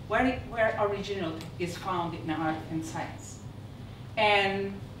 Where originality is found in art and science?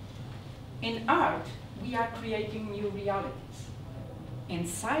 And in art, we are creating new realities. In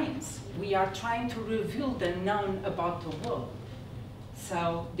science, we are trying to reveal the known about the world.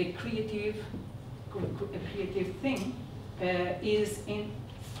 So the creative thing is in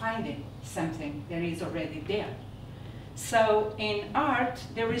finding something that is already there. So in art,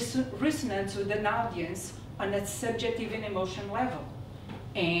 there is resonance with an audience on a subjective and emotion level.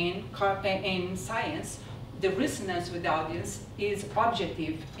 In science, the resonance with the audience is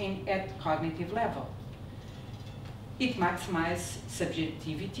objective at cognitive level. It maximizes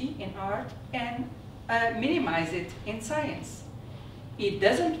subjectivity in art and minimizes it in science. It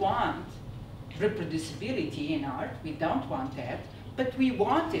doesn't want reproducibility in art, we don't want that, but we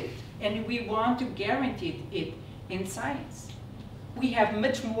want it, and we want to guarantee it in science. We have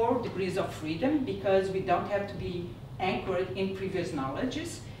much more degrees of freedom because we don't have to be anchored in previous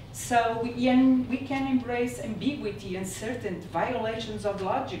knowledges, so we can embrace ambiguity and certain violations of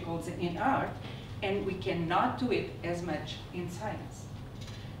logicals in art, and we cannot do it as much in science.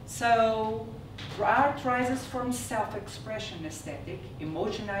 So art rises from self-expression aesthetic,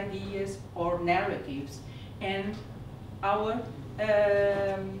 emotion ideas, or narratives, and our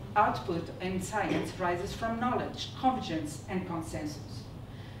output in science rises from knowledge, convergence, and consensus.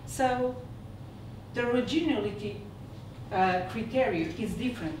 So the originality criteria is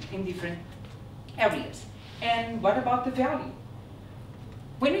different in different areas. And what about the value?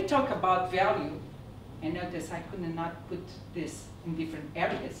 when we talk about value, and notice I could not put this in different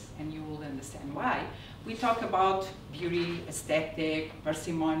areas, and you will understand why. We talk about beauty, aesthetic,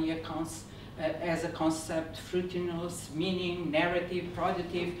 parsimony as a concept, fruitiness, meaning, narrative,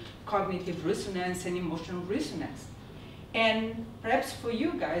 productive, cognitive resonance, and emotional resonance. And perhaps for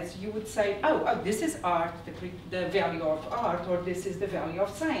you guys, you would say, oh, this is art, the value of art, or this is the value of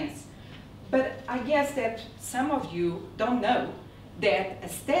science. But I guess that some of you don't know that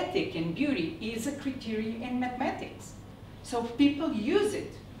aesthetic and beauty is a criteria in mathematics. So people use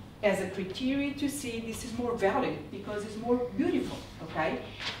it as a criteria to see this is more valid because it's more beautiful, okay?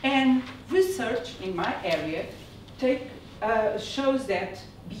 And research in my area shows that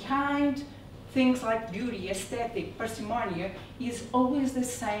behind things like beauty, aesthetic, parsimony is always the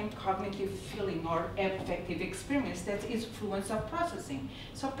same cognitive feeling or affective experience that is fluence of processing.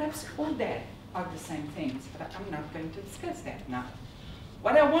 So perhaps all that are the same things, but I'm not going to discuss that now.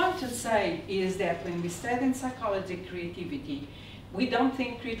 What I want to say is that when we study in psychology creativity, we don't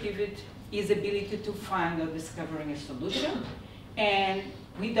think creativity is ability to find or discovering a solution, and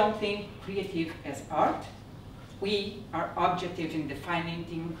we don't think creative as art. We are objective in defining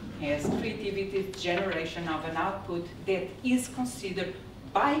things as creativity, generation of an output that is considered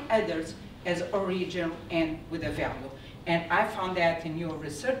by others as original and with a value. And I found that in your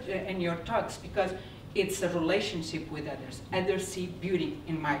research, in your talks, because it's a relationship with others. Others see beauty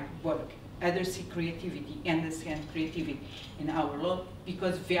in my work. Others see creativity, understand creativity in our law,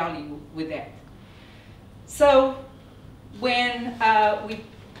 because value with that. So when we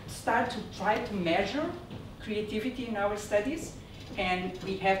start to try to measure creativity in our studies, and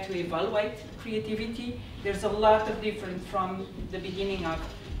we have to evaluate creativity, there's a lot of difference from the beginning of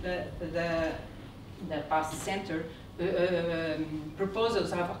the past center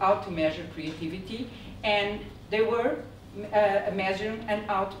proposals of how to measure creativity, and they were measuring an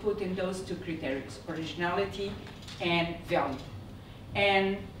output in those two criteria, originality and value.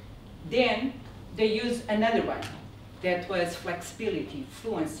 And then they used another one that was flexibility,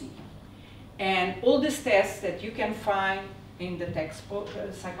 fluency. And all these tests that you can find in the textbook,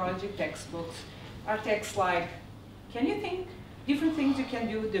 psychology textbooks, are texts like, can you think different things you can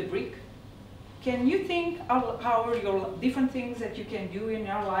do with the brick? Can you think how are your different things that you can do in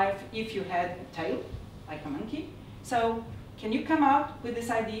your life if you had a tail, like a monkey? So can you come out with these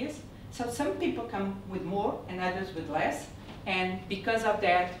ideas? So some people come with more and others with less. And because of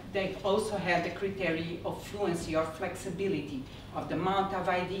that, they also have the criteria of fluency or flexibility of the amount of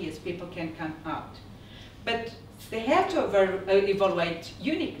ideas people can come out. But they have to evaluate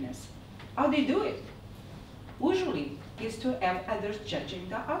uniqueness. How they do it? Usually is to have others judging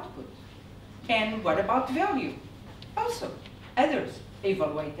the output. And what about value? Also, others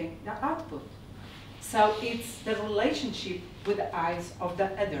evaluating the output. So it's the relationship with the eyes of the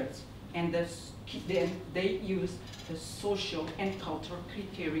others. And then they use the social and cultural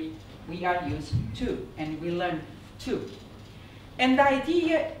criteria we are used to, and we learn too. And the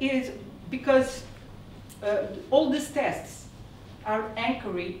idea is because all these tests are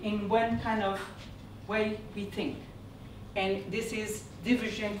anchored in one kind of way we think. And this is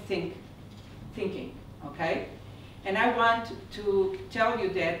divergent thinking, okay? And I want to tell you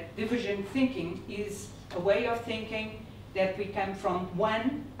that divergent thinking is a way of thinking that we come from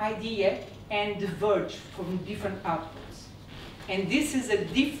one idea and diverge from different outputs. And this is a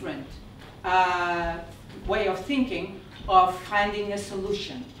different way of thinking of finding a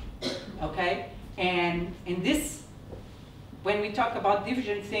solution, okay? And in this, when we talk about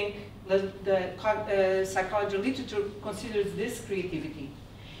divergent thinking, the psychology literature considers this creativity.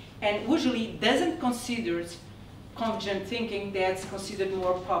 And usually doesn't consider convergent thinking that's considered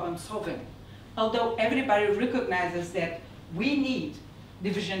more problem solving. Although everybody recognizes that we need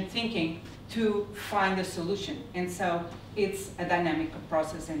divergent thinking to find a solution. And so it's a dynamic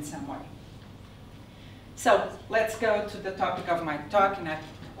process in some way. So let's go to the topic of my talk, and I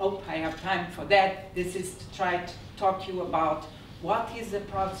hope I have time for that. This is to try to talk to you about what is the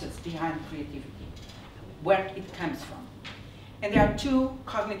process behind creativity, where it comes from. And there are two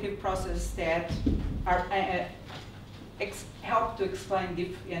cognitive processes that are help to explain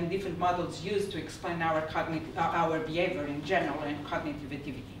different models used to explain our behavior in general and cognitive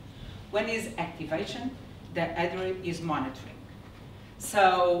activity. One is activation, the other is monitoring.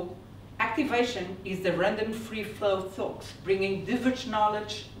 So activation is the random free flow thoughts, bringing divergent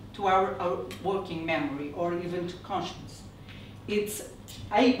knowledge to our working memory or even to conscience. It's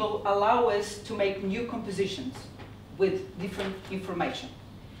allow us to make new compositions with different information.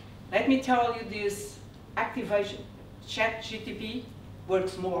 Let me tell you this activation. ChatGPT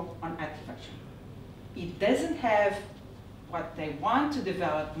works more on activation. It doesn't have what they want to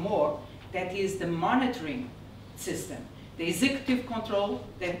develop more, that is the monitoring system, the executive control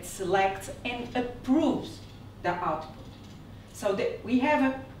that selects and approves the output. So that we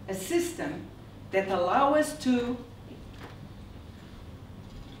have a system that allows us to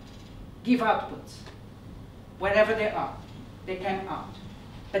give outputs, wherever they are, they come out.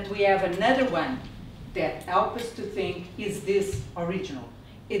 But we have another one that helps us to think, is this original?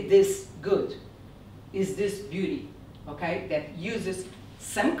 Is this good? Is this beauty? Okay, that uses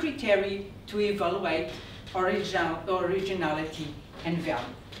some criteria to evaluate originality and value.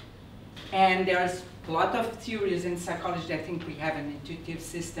 And there's a lot of theories in psychology that think we have an intuitive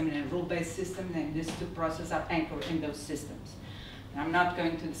system and a rule-based system, and these two processes are anchored in those systems. And I'm not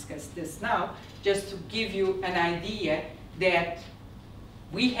going to discuss this now, just to give you an idea that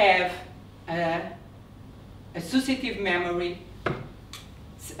we have associative memory,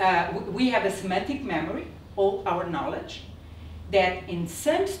 we have a semantic memory, all our knowledge, that in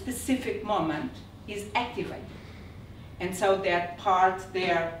some specific moment is activated. And so that part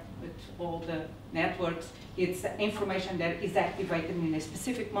there with all the networks, it's the information that is activated in a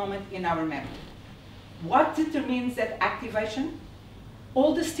specific moment in our memory. What determines that activation?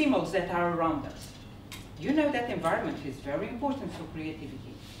 All the stimuli that are around us. You know that environment is very important for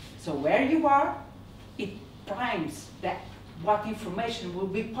creativity. So where you are, it primes that what information will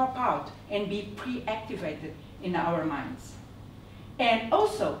be pop out and be pre-activated in our minds. And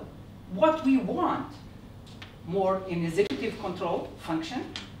also, what we want, more in executive control function,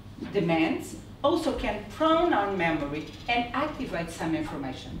 demands, also can prone our memory and activate some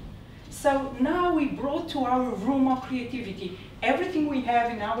information. So now we brought to our room of creativity everything we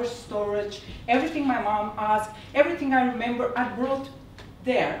have in our storage, everything my mom asked, everything I remember, I brought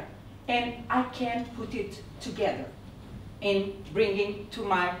there, and I can put it together in bringing to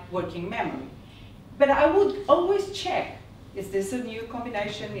my working memory. But I would always check, is this a new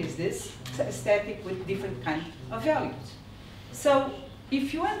combination? Is this aesthetic with different kinds of values? So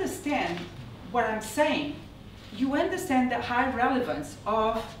if you understand what I'm saying, you understand the high relevance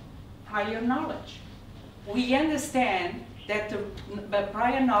of prior knowledge. We understand that the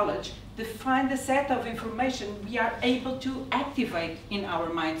prior knowledge defines the set of information we are able to activate in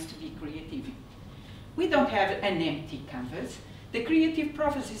our minds to be creative. We don't have an empty canvas. The creative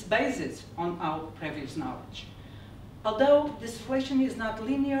process is based on our previous knowledge. Although this relation is not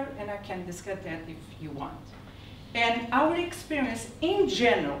linear, and I can discuss that if you want. And our experience in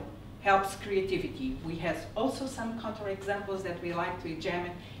general helps creativity. We have also some counterexamples that we like to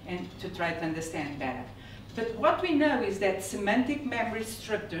examine and to try to understand better. But what we know is that semantic memory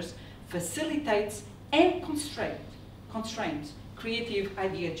structures facilitates and constrains creative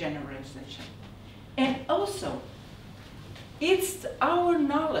idea generation. And also, it's our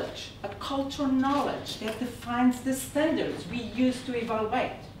knowledge, a cultural knowledge, that defines the standards we use to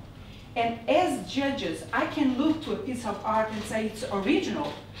evaluate. And as judges, I can look to a piece of art and say it's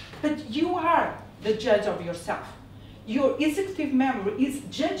original, but you are the judge of yourself. Your executive memory is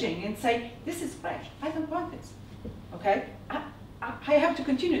judging and say, this is fresh, I don't want this, okay? I have to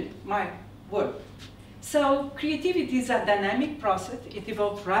continue my work. So creativity is a dynamic process. It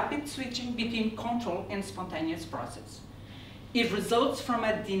involves rapid switching between control and spontaneous process. It results from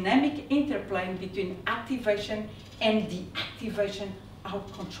a dynamic interplay between activation and deactivation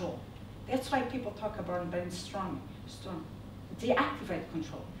of control. That's why people talk about brainstorming. Deactivate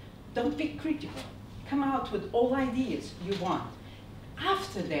control. Don't be critical. Come out with all ideas you want.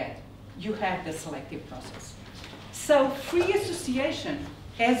 After that, you have the selective process. So free association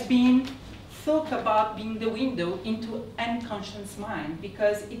has been thought about being the window into unconscious mind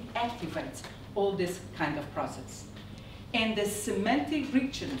because it activates all this kind of process. And the semantic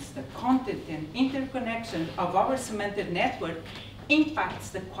richness, the content and interconnection of our semantic network impacts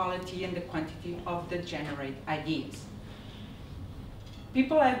the quality and the quantity of the generate ideas.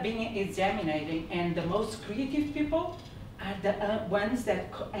 People have been examining, and the most creative people are the ones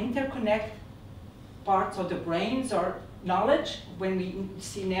that interconnect parts of the brains or knowledge. When we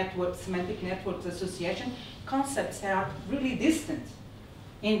see semantic networks association, concepts that are really distant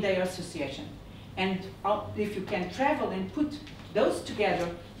in their association. And if you can travel and put those together,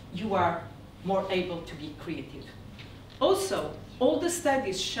 you are more able to be creative. Also, all the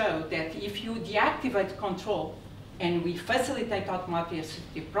studies show that if you deactivate control and we facilitate automatic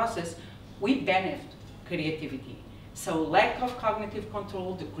associative process, we benefit creativity. So lack of cognitive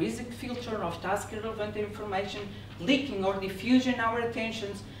control, decreasing filter of task-relevant information, leaking or diffusion our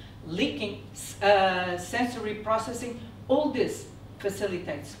attentions, leaking sensory processing, all this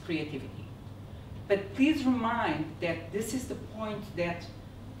facilitates creativity. But please remind that this is the point that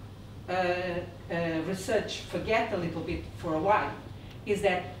research forget a little bit for a while is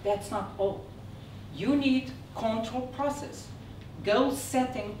that that's not all. You need control process, goal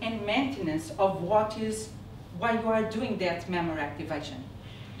setting and maintenance of why you are doing that memory activation.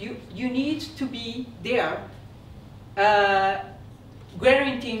 You need to be there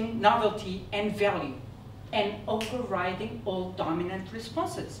guaranteeing novelty and value and overriding all dominant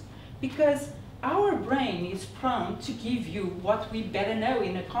responses. Because our brain is prone to give you what we better know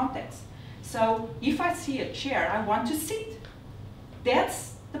in a context. So if I see a chair, I want to sit.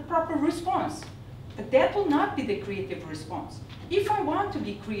 That's the proper response. But that will not be the creative response. If I want to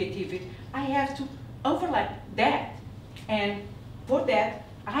be creative, I have to overlap that. And for that,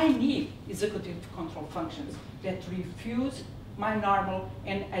 I need executive control functions that refuse my normal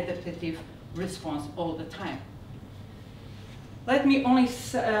and adaptive response all the time. Let me only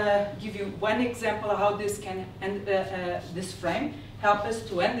give you one example of how this can, this frame help us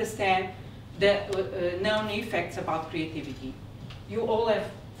to understand the known effects about creativity. You all have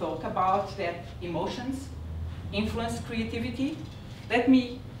thought about that emotions influence creativity. Let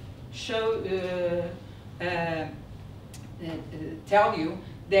me show, tell you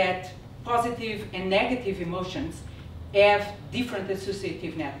that positive and negative emotions have different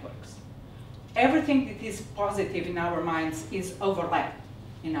associative networks. Everything that is positive in our minds is overlapped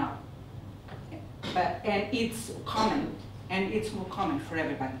in our, and it's common, and it's more common for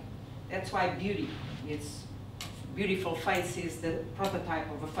everybody. That's why beauty, it's beautiful face is the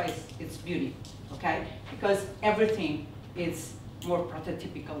prototype of a face, it's beauty, okay? Because everything is more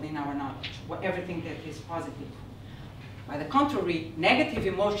prototypical in our knowledge, everything that is positive. By the contrary, negative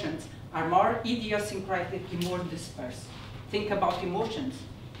emotions are more idiosyncratic and more dispersed. Think about emotions.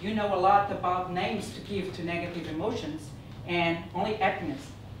 You know a lot about names to give to negative emotions and only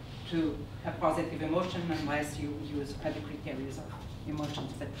happiness to a positive emotion unless you use other criteria of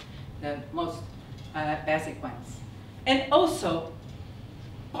emotions, but the most basic ones. And also,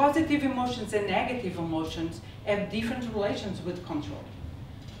 positive emotions and negative emotions have different relations with control.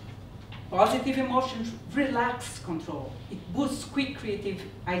 Positive emotions relax control. It boosts quick creative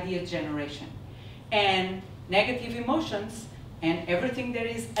idea generation. And negative emotions and everything that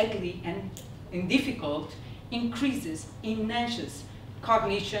is ugly and difficult increases, enhances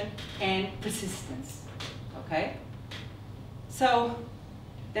cognition and persistence, okay? So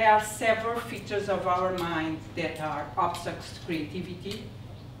there are several features of our mind that are obstacles to creativity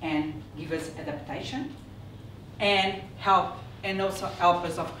and give us adaptation and help, and also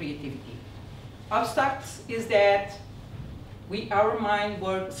helpers of creativity. Obstacles is that our mind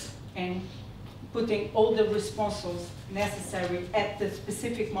works and putting all the responses necessary at the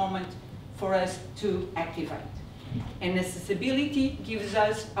specific moment for us to activate. And accessibility gives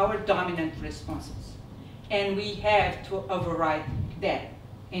us our dominant responses. And we have to override that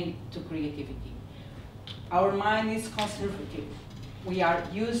into creativity. Our mind is conservative. We are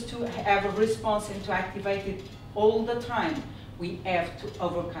used to have a response and to activate it all the time. We have to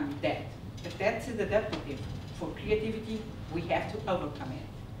overcome that. But that's adaptive. For creativity, we have to overcome it.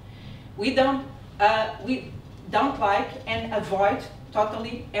 We don't like and avoid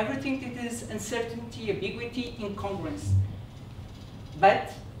totally everything that is uncertainty, ambiguity, incongruence.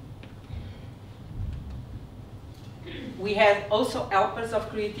 But we have also helpers of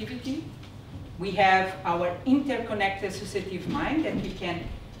creativity. We have our interconnected associative mind that we can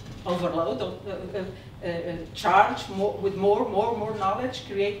overload, charge with more knowledge,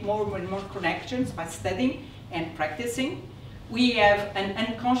 create more and more connections by studying and practicing. We have an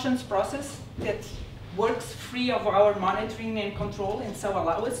unconscious process that works free of our monitoring and control, and so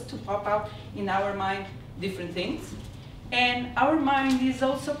allow us to pop out in our mind different things. And our mind is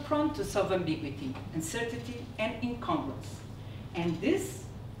also prone to self-ambiguity, uncertainty, and incongruence. And this,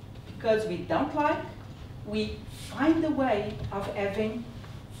 because we don't like, we find a way of having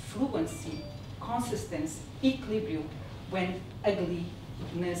fluency, consistency, equilibrium when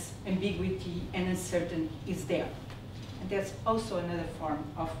ugliness, ambiguity, and uncertainty is there. And that's also another form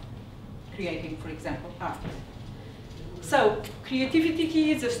of creating, for example, art. So,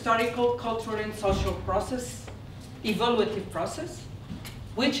 creativity is a historical, cultural, and social process, evaluative process,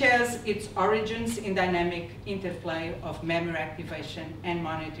 which has its origins in dynamic interplay of memory activation and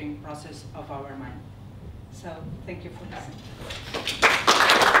monitoring process of our mind. So, thank you for listening.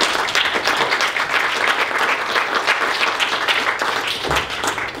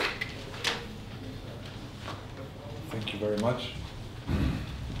 Thank you very much.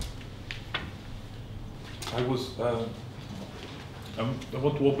 I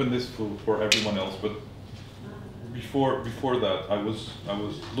want to open this for everyone else, but before that, I was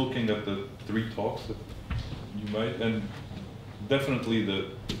looking at the 3 talks that you made, and definitely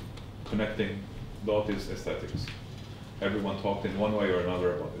the connecting dot is aesthetics. Everyone talked in one way or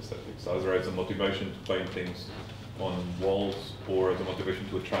another about aesthetics, either as a motivation to paint things on walls or as a motivation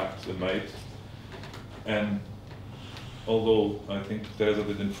to attract a mate. And although I think Teresa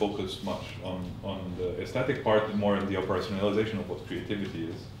didn't focus much on the aesthetic part, more on the operationalization of what creativity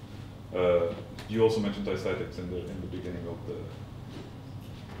is, you also mentioned aesthetics in the beginning of the.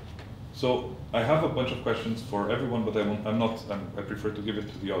 So I have a bunch of questions for everyone, but I prefer to give it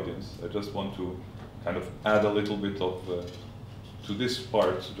to the audience. I just want to kind of add a little bit of to this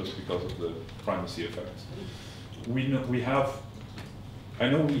part, just because of the primacy effect. I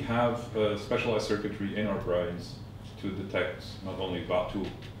know we have specialized circuitry in our brains to detect, not only to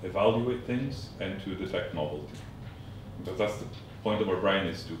evaluate things and to detect novelty. Because that's the point of our brain,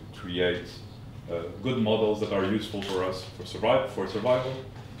 is to create good models that are useful for us for survival.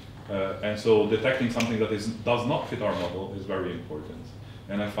 And so detecting something that does not fit our model is very important.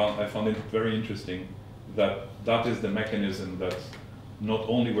 And I found it very interesting that that is the mechanism that not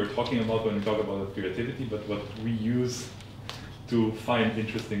only we're talking about when we talk about creativity, but what we use to find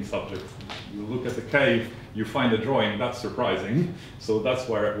interesting subjects. You look at the cave, you find a drawing, that's surprising. So that's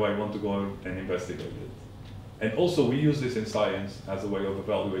why I want to go and investigate it. And also we use this in science as a way of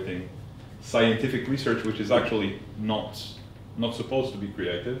evaluating scientific research, which is actually not supposed to be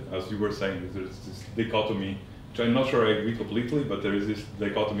creative. As you were saying, there's this dichotomy, which I'm not sure I agree completely, but there is this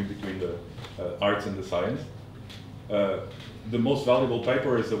dichotomy between the arts and the science. The most valuable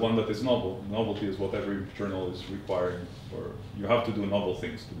paper is the one that is novel. Novelty is what every journal is requiring, or you have to do novel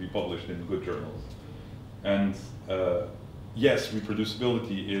things to be published in good journals. And yes,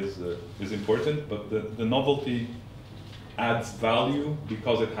 reproducibility is important, but the novelty adds value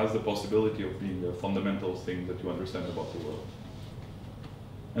because it has the possibility of being a fundamental thing that you understand about the world.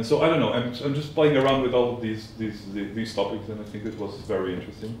 And so I don't know. I'm just playing around with all of these topics, and I think it was very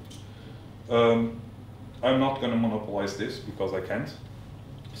interesting. I'm not going to monopolize this because I can't.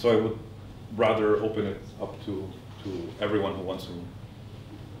 So I would rather open it up to everyone who wants to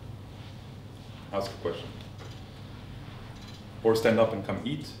ask a question. Or stand up and come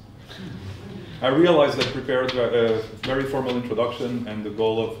eat. I realized I prepared a very formal introduction, and the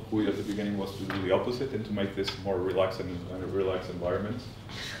goal of Hui at the beginning was to do the opposite and to make this more relaxed and a relaxed environment.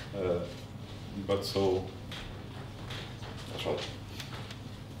 But so, that's all.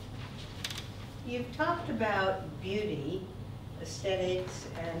 You've talked about beauty, aesthetics,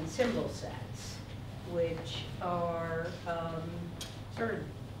 and symbol sets, which are sort of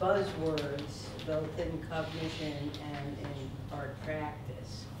buzzwords, both in cognition and in art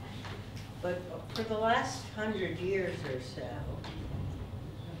practice. But for the last 100 years or so,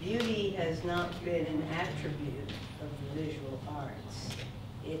 beauty has not been an attribute of the visual arts.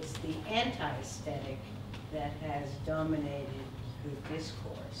 It's the anti-aesthetic that has dominated the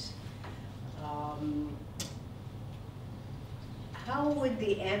discourse. How would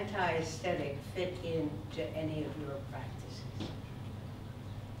the anti-aesthetic fit into any of your practices?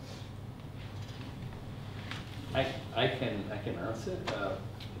 I can answer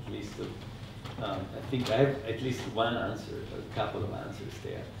at least. I think I have at least one answer, a couple of answers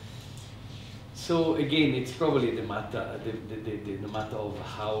there. So again, it's probably the matter of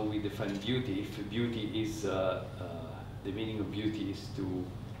how we define beauty. If beauty is the meaning of beauty is to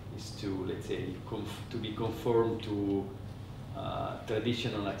let's say to be conformed to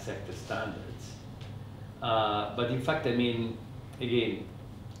traditional accepted standards. But in fact, I mean, again,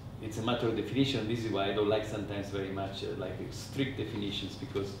 it's a matter of definition. This is why I don't like sometimes very much like strict definitions,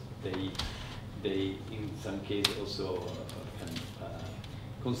 because they in some cases also can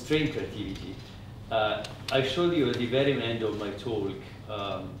constrain creativity. I showed you at the very end of my talk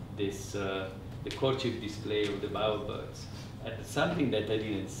the courtship display of the bowerbirds. Something that I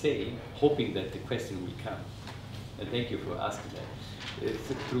didn't say, hoping that the question will come. And thank you for asking that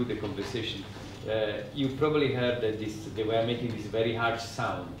through the conversation. You probably heard that they were making this very harsh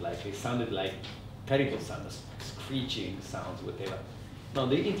sound, like it sounded like terrible sounds, screeching sounds, whatever. Now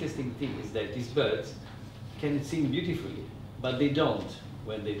the interesting thing is that these birds can sing beautifully, but they don't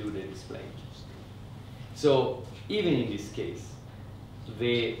when they do the display. So even in this case,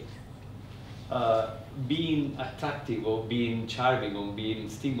 they being attractive or being charming or being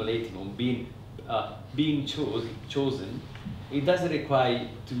stimulating or being chosen, it doesn't require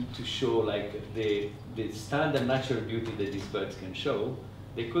to show like the standard natural beauty that these birds can show.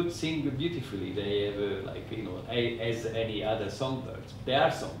 They could sing beautifully. They have like, you know, as any other songbirds. They are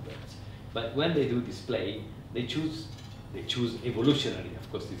songbirds, but when they do display, they choose evolutionary.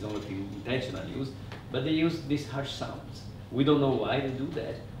 Of course, it's not intentional use, but they use these harsh sounds. We don't know why they do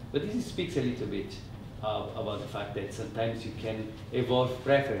that, but this speaks a little bit about the fact that sometimes you can evolve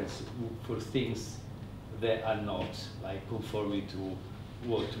preference for things that are not like conforming to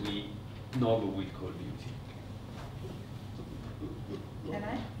what we normally would call beauty. Can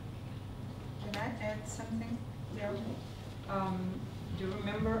I add something there? Do you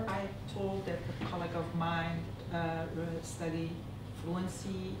remember I told that a colleague of mine studied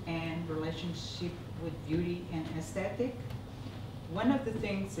fluency and relationship with beauty and aesthetic? One of the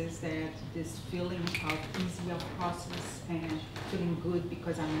things is that this feeling of easier process and feeling good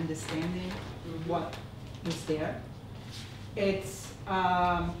because I'm understanding what is there. It's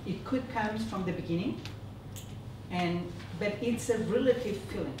it could come from the beginning, but it's a relative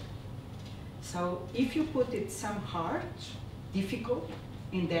feeling. So if you put it some hard, difficult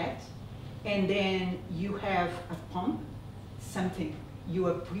in that, and then you have a pump, something, you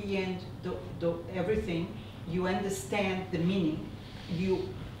apprehend everything, you understand the meaning, you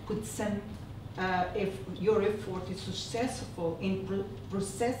put some, if your effort is successful in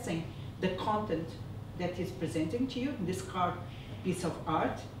processing the content that is presenting to you, in this piece of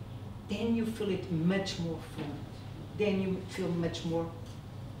art, then you feel it much more fluent. Then you feel much more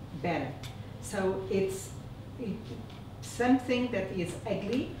better. So it's something that is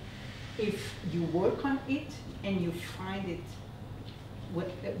ugly. If you work on it and you find it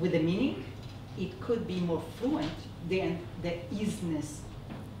with a meaning, it could be more fluent than the easiness,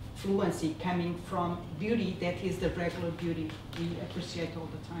 fluency coming from beauty that is the regular beauty we appreciate all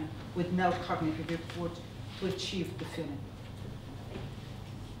the time, with no cognitive effort to achieve the feeling.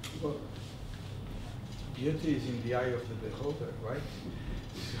 Well, beauty is in the eye of the beholder, right?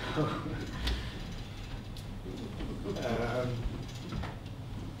 So,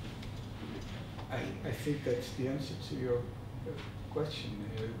 I think that's the answer to your question.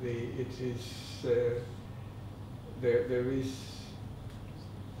 There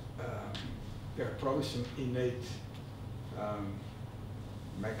are probably some innate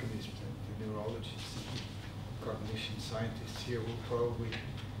mechanisms, and the neurologists and cognition scientists here will probably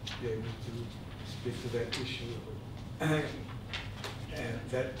be able to speak to that issue, and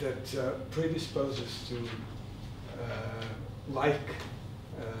that predisposes to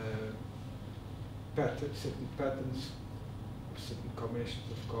certain patterns, certain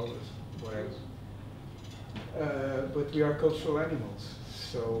combinations of colors, whereas. But we are cultural animals,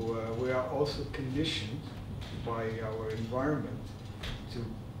 so we are also conditioned by our environment to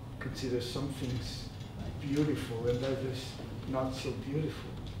consider some things beautiful and others not so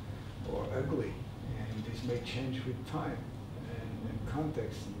beautiful or ugly, and this may change with time and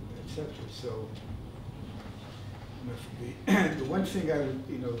context, and etc. So the one thing I would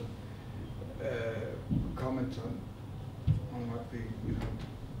comment on what we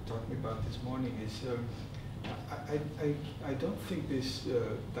talking about this morning is I don't think this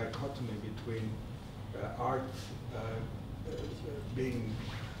dichotomy between art being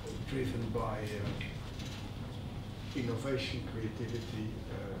driven by innovation, creativity,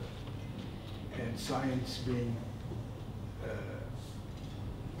 and science being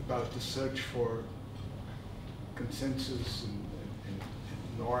about the search for consensus and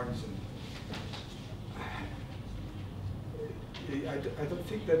norms, and I don't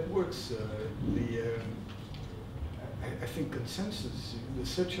think that works. I think consensus, the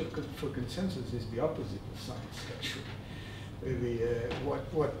search for consensus is the opposite of science, actually.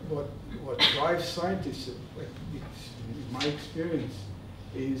 What drives scientists, in my experience,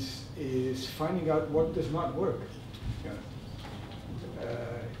 is finding out what does not work.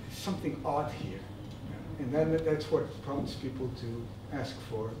 Something odd here. And then that's what prompts people to ask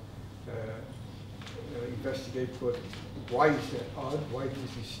for, investigate why is that odd, why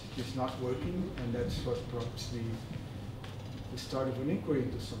is this not working, and that's what prompts the start of an inquiry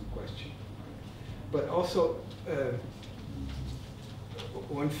into some question. But also,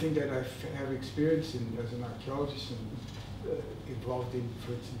 one thing that I have experienced as an archaeologist and involved in,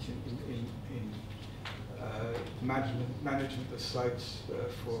 for instance, in management of sites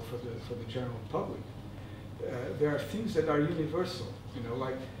for the general public, there are things that are universal.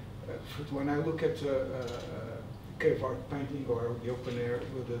 Like when I look at cave art painting or the open air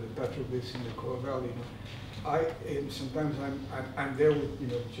with the petroglyphs in the Niccolò Valley, sometimes I'm there with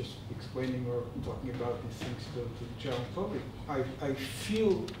just explaining or talking about these things to the general public. I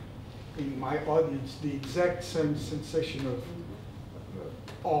feel in my audience the exact same sensation of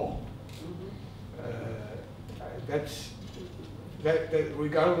awe. That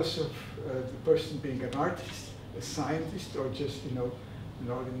regardless of the person being an artist, a scientist, or just a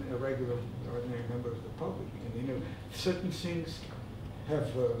regular ordinary member of the public, and certain things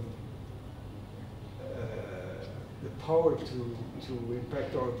have the power to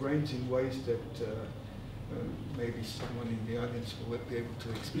impact our brains in ways that maybe someone in the audience will be able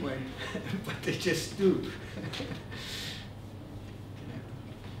to explain, but they just do.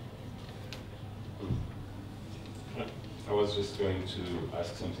 I was just going to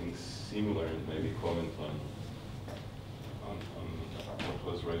ask something similar and maybe comment on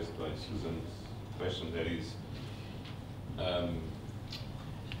what was raised by Susan's question. That is,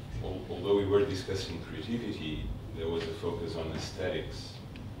 although we were discussing creativity, there was a focus on aesthetics,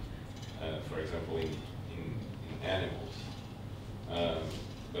 for example, in animals.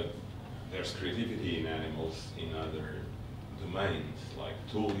 But there's creativity in animals in other domains, like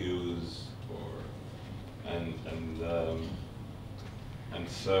tool use, and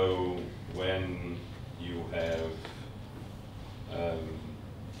so when you have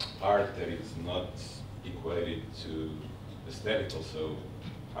art that is not equated to aesthetical, so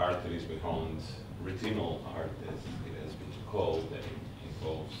art that is beyond retinal art, as it has been called, that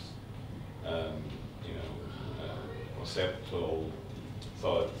involves conceptual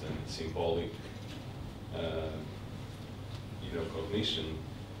thought and symbolic cognition.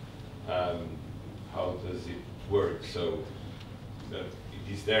 How does it work? So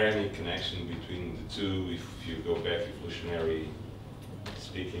is there any connection between the two if you go back evolutionary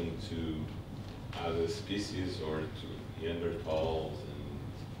speaking to other species or to Neanderthals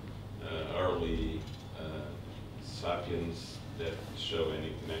and early sapiens that show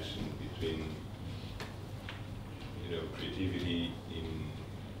any connection between creativity in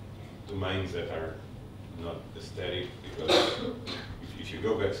domains that are not aesthetic? Because if you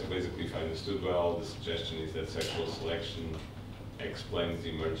go back, so basically if I understood well, the suggestion is that sexual selection explains the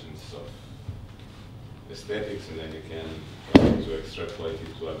emergence of aesthetics, and then you can try to extrapolate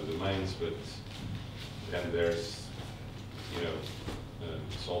it to other domains, but then there's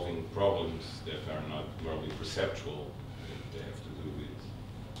solving problems that are not merely perceptual, they have to do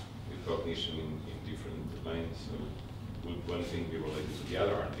with cognition in different domains. So would one thing be related to the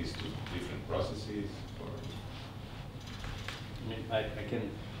other? Are these two different processes? Or? I mean, I can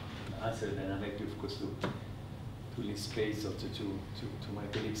answer it, and I'd like to, of course, to leave space also to my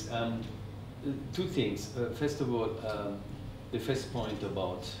colleagues. Two things. First of all, the first point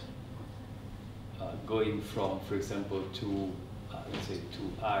about going from, for example, to let's say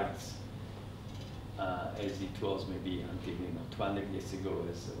to arts as it was maybe until 200 years ago,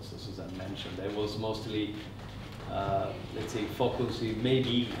 as also Susan mentioned. I was mostly let's say focusing,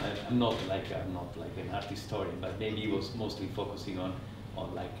 maybe I'm not like an art historian, but maybe it was mostly focusing on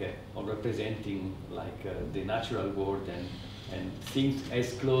representing the natural world and things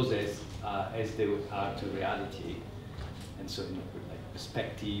as close as they are to reality, and so like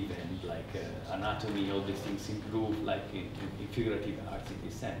perspective and anatomy, all these things improve in figurative arts in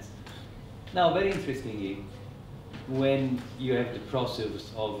this sense. Now, very interestingly, when you have the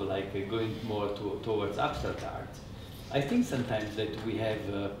process of going more towards abstract art, I think sometimes that we have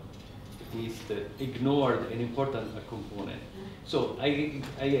at least ignored an important component. So I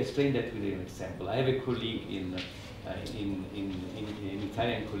explained that with an example. I have a colleague an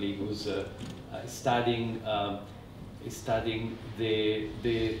Italian colleague who's studying the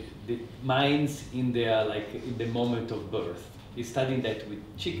minds in their in the moment of birth. He's studying that with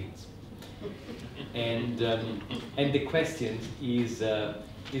chickens. And the question is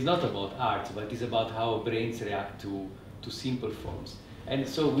not about art, but is about how brains react to simple forms. And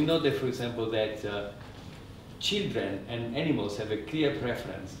so we know that, for example, that children and animals have a clear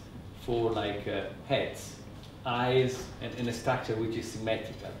preference for heads, eyes, and a structure which is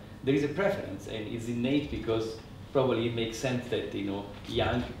symmetrical. There is a preference, and it's innate because probably it makes sense that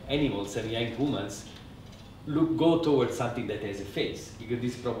young animals and young humans go towards something that has a face, because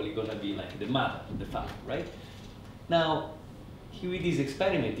this is probably going to be the mother, the father, right? Now, with this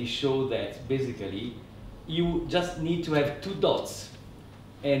experiment, he showed that basically you just need to have 2 dots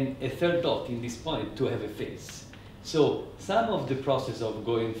and a 3rd dot in this point to have a face. So some of the process of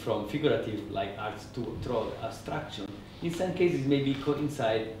going from figurative arts to abstraction, in some cases maybe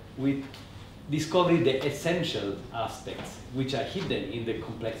coincide with discovering the essential aspects which are hidden in the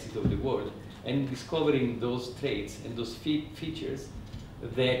complexity of the world, and discovering those traits and those features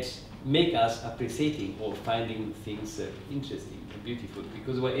that make us appreciating or finding things interesting and beautiful,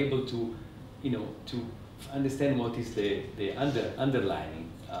 because we're able to, to understand what is the underlying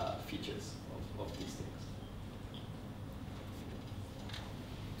features of these things.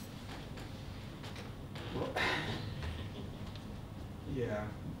 Well, yeah.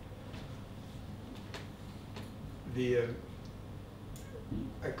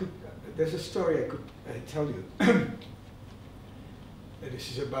 There's a story I could tell you.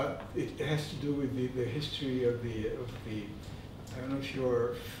 This is about, it has to do with the history of the, I don't know if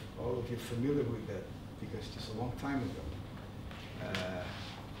all of you familiar with that because it's a long time ago.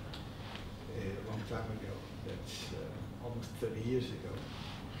 That's almost 30 years ago.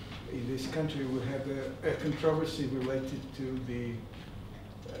 In this country, we had a controversy related to the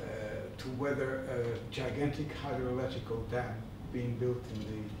to whether a gigantic hydroelectrical dam being built in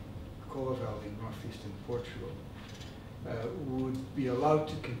the Niccolò Valley in northeastern Portugal would be allowed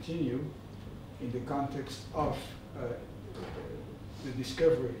to continue in the context of the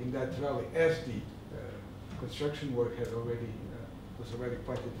discovery in that valley, as the construction work had already was already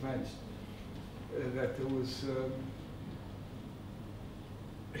quite advanced. That there was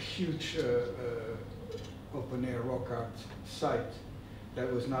a huge open-air rock art site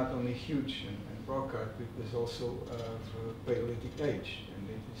that was not only huge and rock art, but was also of Paleolithic age, and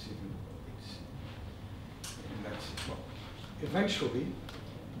that's well. Eventually,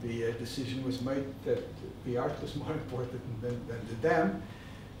 the decision was made that the art was more important than the dam.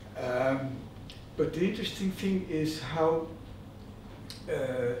 But the interesting thing is how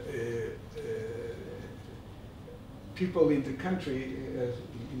people in the country,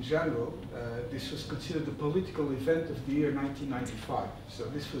 in general, this was considered the political event of the year 1995. So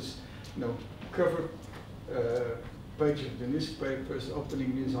this was, cover page of the newspapers,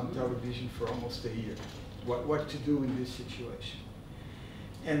 opening news on television for almost a year. What to do in this situation?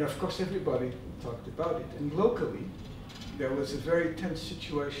 And of course, everybody talked about it. And locally, there was a very tense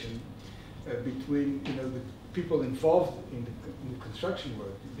situation between, the people involved in the construction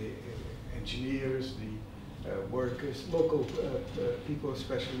work, the engineers, the workers, local people,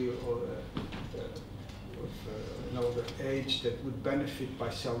 especially of an older age, that would benefit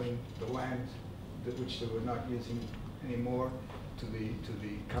by selling the land, which they were not using anymore, to the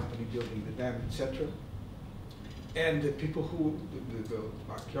company building the dam, etc. And the people who, the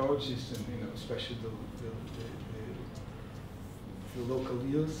archaeologists, and especially the local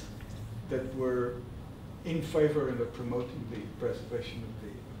youth, that were in favor and of promoting the preservation of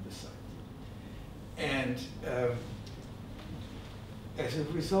the site. And as a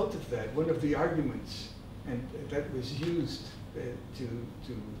result of that, one of the arguments and that was used to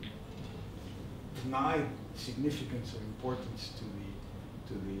deny significance or importance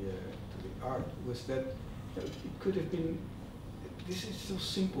to the art was that it could have been, this is so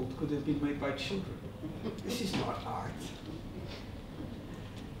simple, it could have been made by children. This is not art.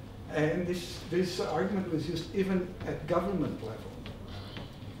 And this argument was used even at government level.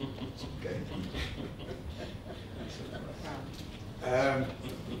 Okay.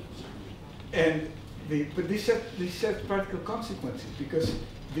 But this had practical consequences, because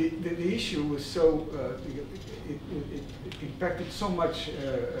the issue was so, it impacted so much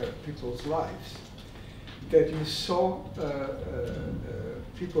people's lives, that you saw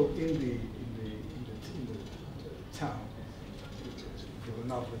people in the town,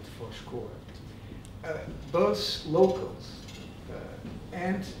 both locals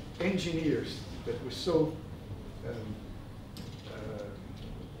and engineers that were so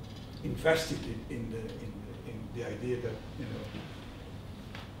invested in the idea that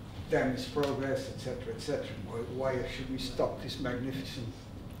dam is progress, etc., etc. Why should we stop this magnificent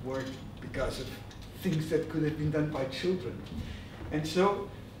work because of things that could have been done by children? And so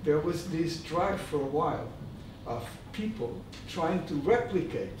there was this drive for a while of people trying to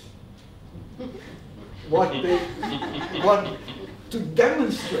replicate to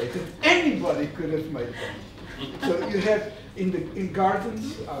demonstrate that anybody could have made them. So you had in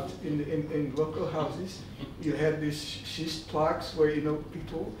gardens, out in local houses, you had these schist plaques where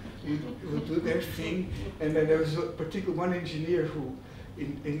people would do their thing, and then there was a particular one engineer who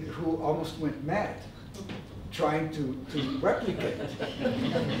almost went mad trying to replicate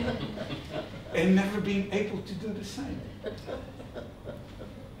and never being able to do the same.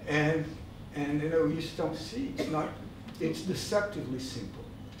 And you just don't see. It's deceptively simple.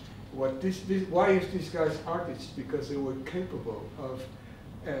 Why is these guys artists? Because they were capable of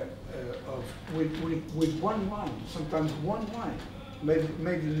with one line, sometimes one line, maybe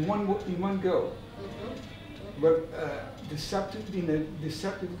in one go, but in a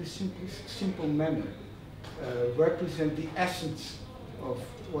deceptively simple manner, represent the essence of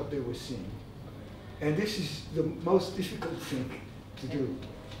what they were seeing. And this is the most difficult thing to do.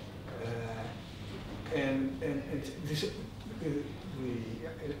 And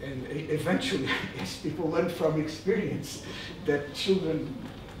eventually, as people learn from experience, that children,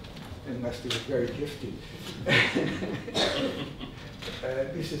 unless they were very gifted,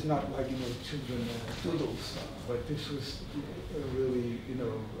 this is not like children doodles, but this was really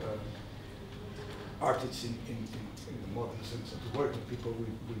artists in the modern sense of the word, people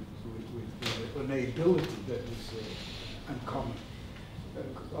with an ability that was uncommon.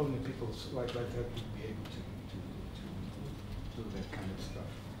 only people like that would be able to do that kind of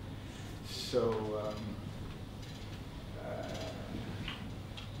stuff. So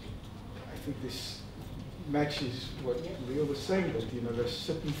I think this matches what Leo was saying, that there's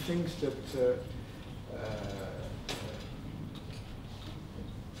certain things that the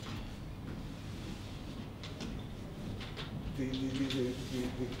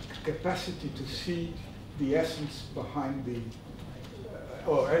capacity to see the essence behind the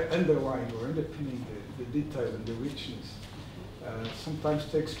or underlying or underpinning the detail and the richness sometimes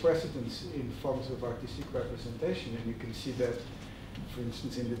takes precedence in forms of artistic representation, and you can see that, for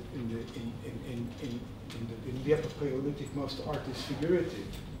instance, in the Upper Paleolithic, most art is figurative,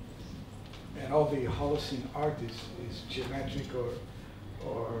 and all the Holocene art is geometric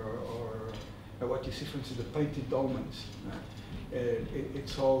or what you see, for instance, the painted dolmens.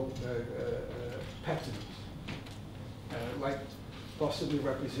 It's all patterns, like possibly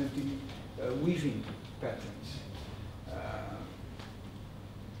representing weaving patterns.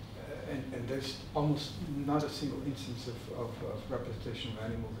 And there's almost not a single instance of representation of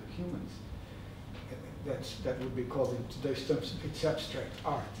animals or humans. That would be called, in today's terms, it's abstract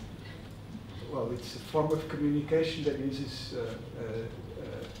art. Well, it's a form of communication that uses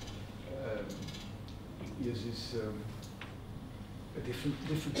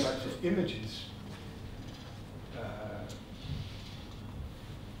different types of images,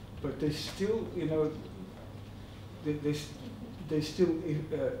 but they still, they still,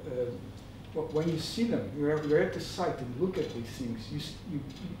 when you see them, you're at the site and look at these things, you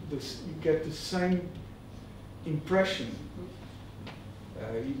get the same impression.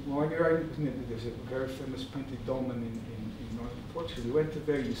 When you're in, there's a very famous painted dolmen in northern Portugal. You enter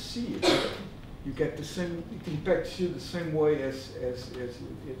there, you see it. You get the same. It impacts you the same way as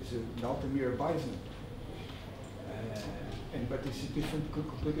an Altamira bison. But it's a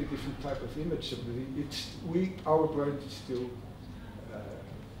completely different type of image. So our brain still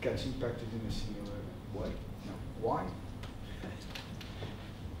gets impacted in a similar way. No. Why?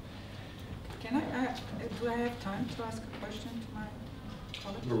 Can I? Do I have time to ask a question to my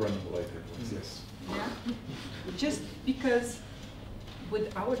colleague? We're running late, yes. Yeah. Just because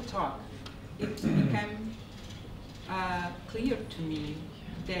with our talk, it became clear to me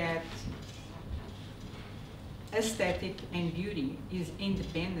that aesthetic and beauty is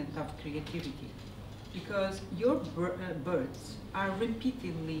independent of creativity, because your birds are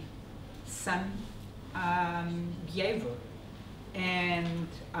repeatedly some behavior, and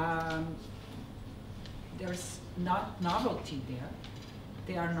there's not novelty there.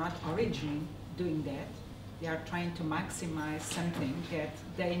 They are not originally doing that. They are trying to maximize something that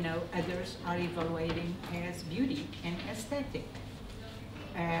they know others are evaluating as beauty and aesthetic.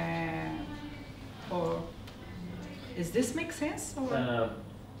 Or does this make sense? Or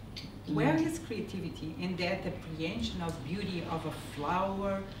where is creativity in that apprehension of beauty of a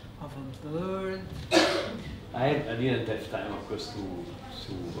flower, of a bird? I didn't have time, of course,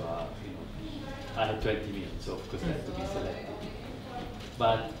 I had 20 minutes, so of course I had to be selective.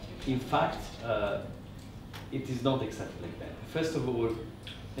 But in fact, it is not exactly like that. First of all,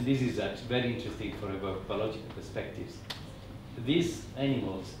 and this is actually very interesting from a biological perspective, these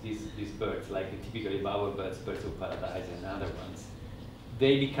animals, these birds, like typically bowerbirds, birds of paradise and other ones,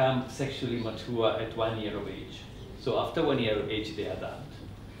 they become sexually mature at 1 year of age. So after 1 year of age, they adapt.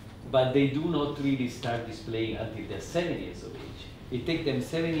 But they do not really start displaying until they're 7 years of age. It takes them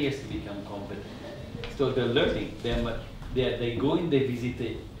 7 years to become competent. So they're learning. They go and they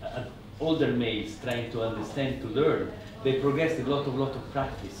visit older males trying to understand, to learn. They progress a lot of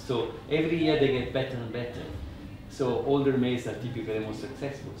practice. So every year they get better and better. So older males are typically more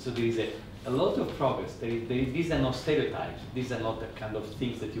successful. So there is a lot of progress. These are not stereotypes. These are not the kind of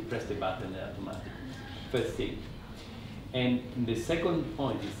things that you press the button and automatically. First thing. And the second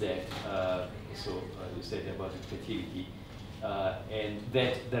point is that, you said about creativity, and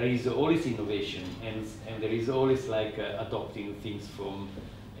that there is always innovation, and there is always like adopting things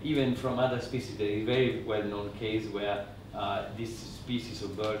even from other species. There is a very well-known case where this species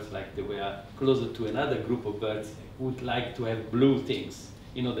of birds, like they were closer to another group of birds, would like to have blue things.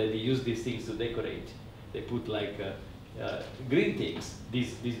 You know, that they use these things to decorate. They put like green things,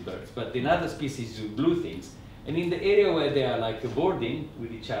 these birds, but in other species use blue things. And in the area where they are like boarding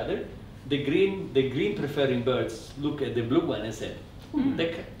with each other, the green preferring birds look at the blue one and say,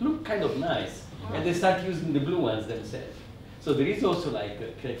 they look kind of nice, and they start using the blue ones themselves. So there is also like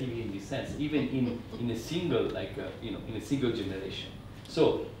creativity in this sense, even in a single in a single generation.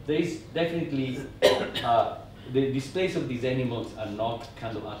 So there is definitely the displays of these animals are not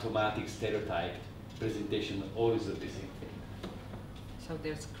kind of automatic stereotyped presentation always of the same thing. So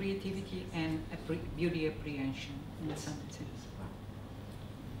there's creativity and beauty apprehension in some sense.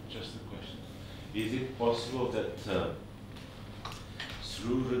 Just a question. Is it possible that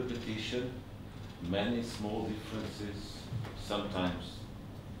through repetition, many small differences, sometimes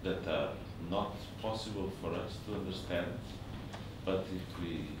that are not possible for us to understand, but if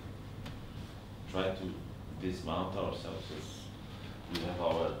we try to dismount ourselves as we have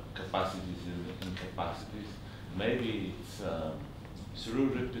our capacities and incapacities, maybe it's through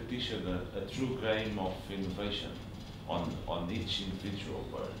repetition a true game of innovation on each individual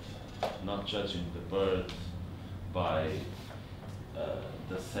bird, not judging the bird by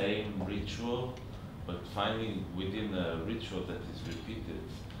the same ritual, but finding within a ritual that is repeated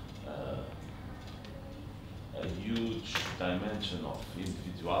a huge dimension of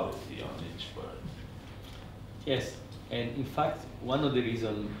individuality on each bird. Yes, and in fact, one of the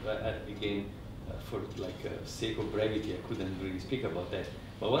reasons, again, for sake of brevity, I couldn't really speak about that.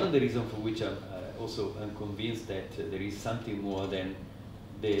 But one of the reasons for which I'm also convinced that there is something more than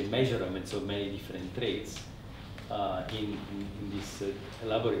the measurements of many different traits in these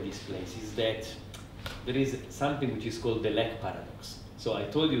elaborate displays is that there is something which is called the lack paradox. So I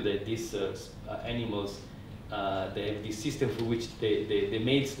told you that these animals, they have this system for which the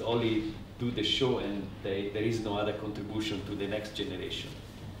males only do the show and there is no other contribution to the next generation.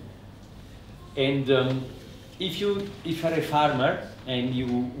 And if you're a farmer and you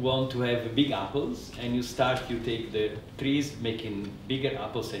want to have big apples and you take the trees making bigger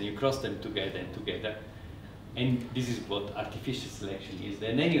apples and you cross them together and together, and this is what artificial selection is,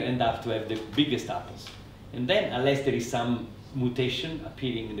 and then you end up to have the biggest apples. And then unless there is some mutation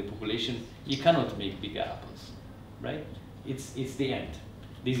appearing in the population, you cannot make bigger apples, right? It's the end.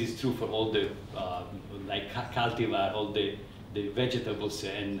 This is true for all the like cultivar, all the vegetables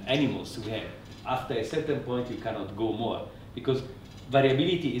and animals we have. After a certain point, you cannot go more because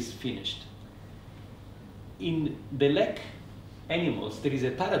variability is finished. In the lack animals, there is a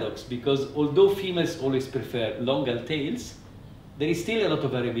paradox because although females always prefer longer tails, there is still a lot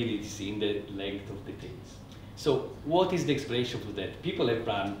of variability in the length of the tails. So what is the explanation for that? People have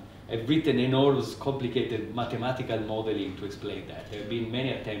written enormous, complicated mathematical modeling to explain that. There have been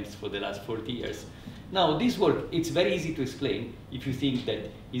many attempts for the last 40 years. Now, this work, it's very easy to explain if you think that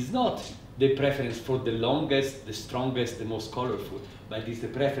it's not the preference for the longest, the strongest, the most colorful, but it's the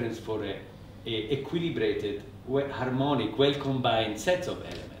preference for a equilibrated, harmonic, well-combined sets of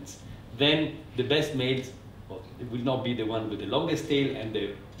elements. Then the best males will not be the one with the longest tail and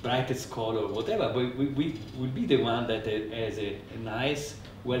the brightest color, whatever, but will be the one that has a nice,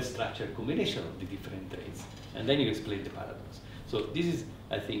 well-structured combination of the different traits. And then you explain the paradox. So this is,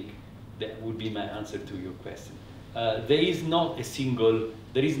 I think, that would be my answer to your question. There is not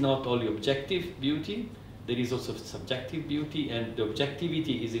only objective beauty, there is also subjective beauty, and the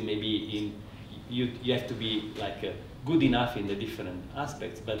objectivity is you have to be good enough in the different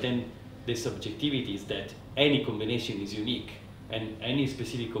aspects, but then the subjectivity is that any combination is unique, and any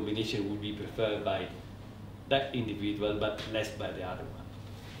specific combination would be preferred by that individual, but less by the other one.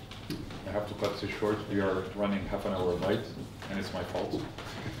 I have to cut this short. We are running half an hour late, and it's my fault.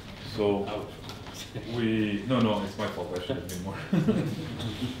 So no, it's my fault. I should have been more.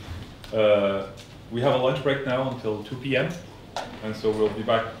 We have a lunch break now until 2 p.m. And so we'll be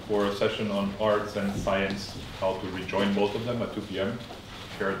back for a session on arts and science, how to rejoin both of them at 2 p.m.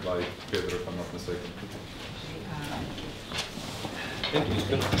 Shared by Pedro, if I'm not mistaken. Thank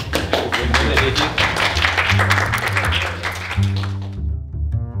you.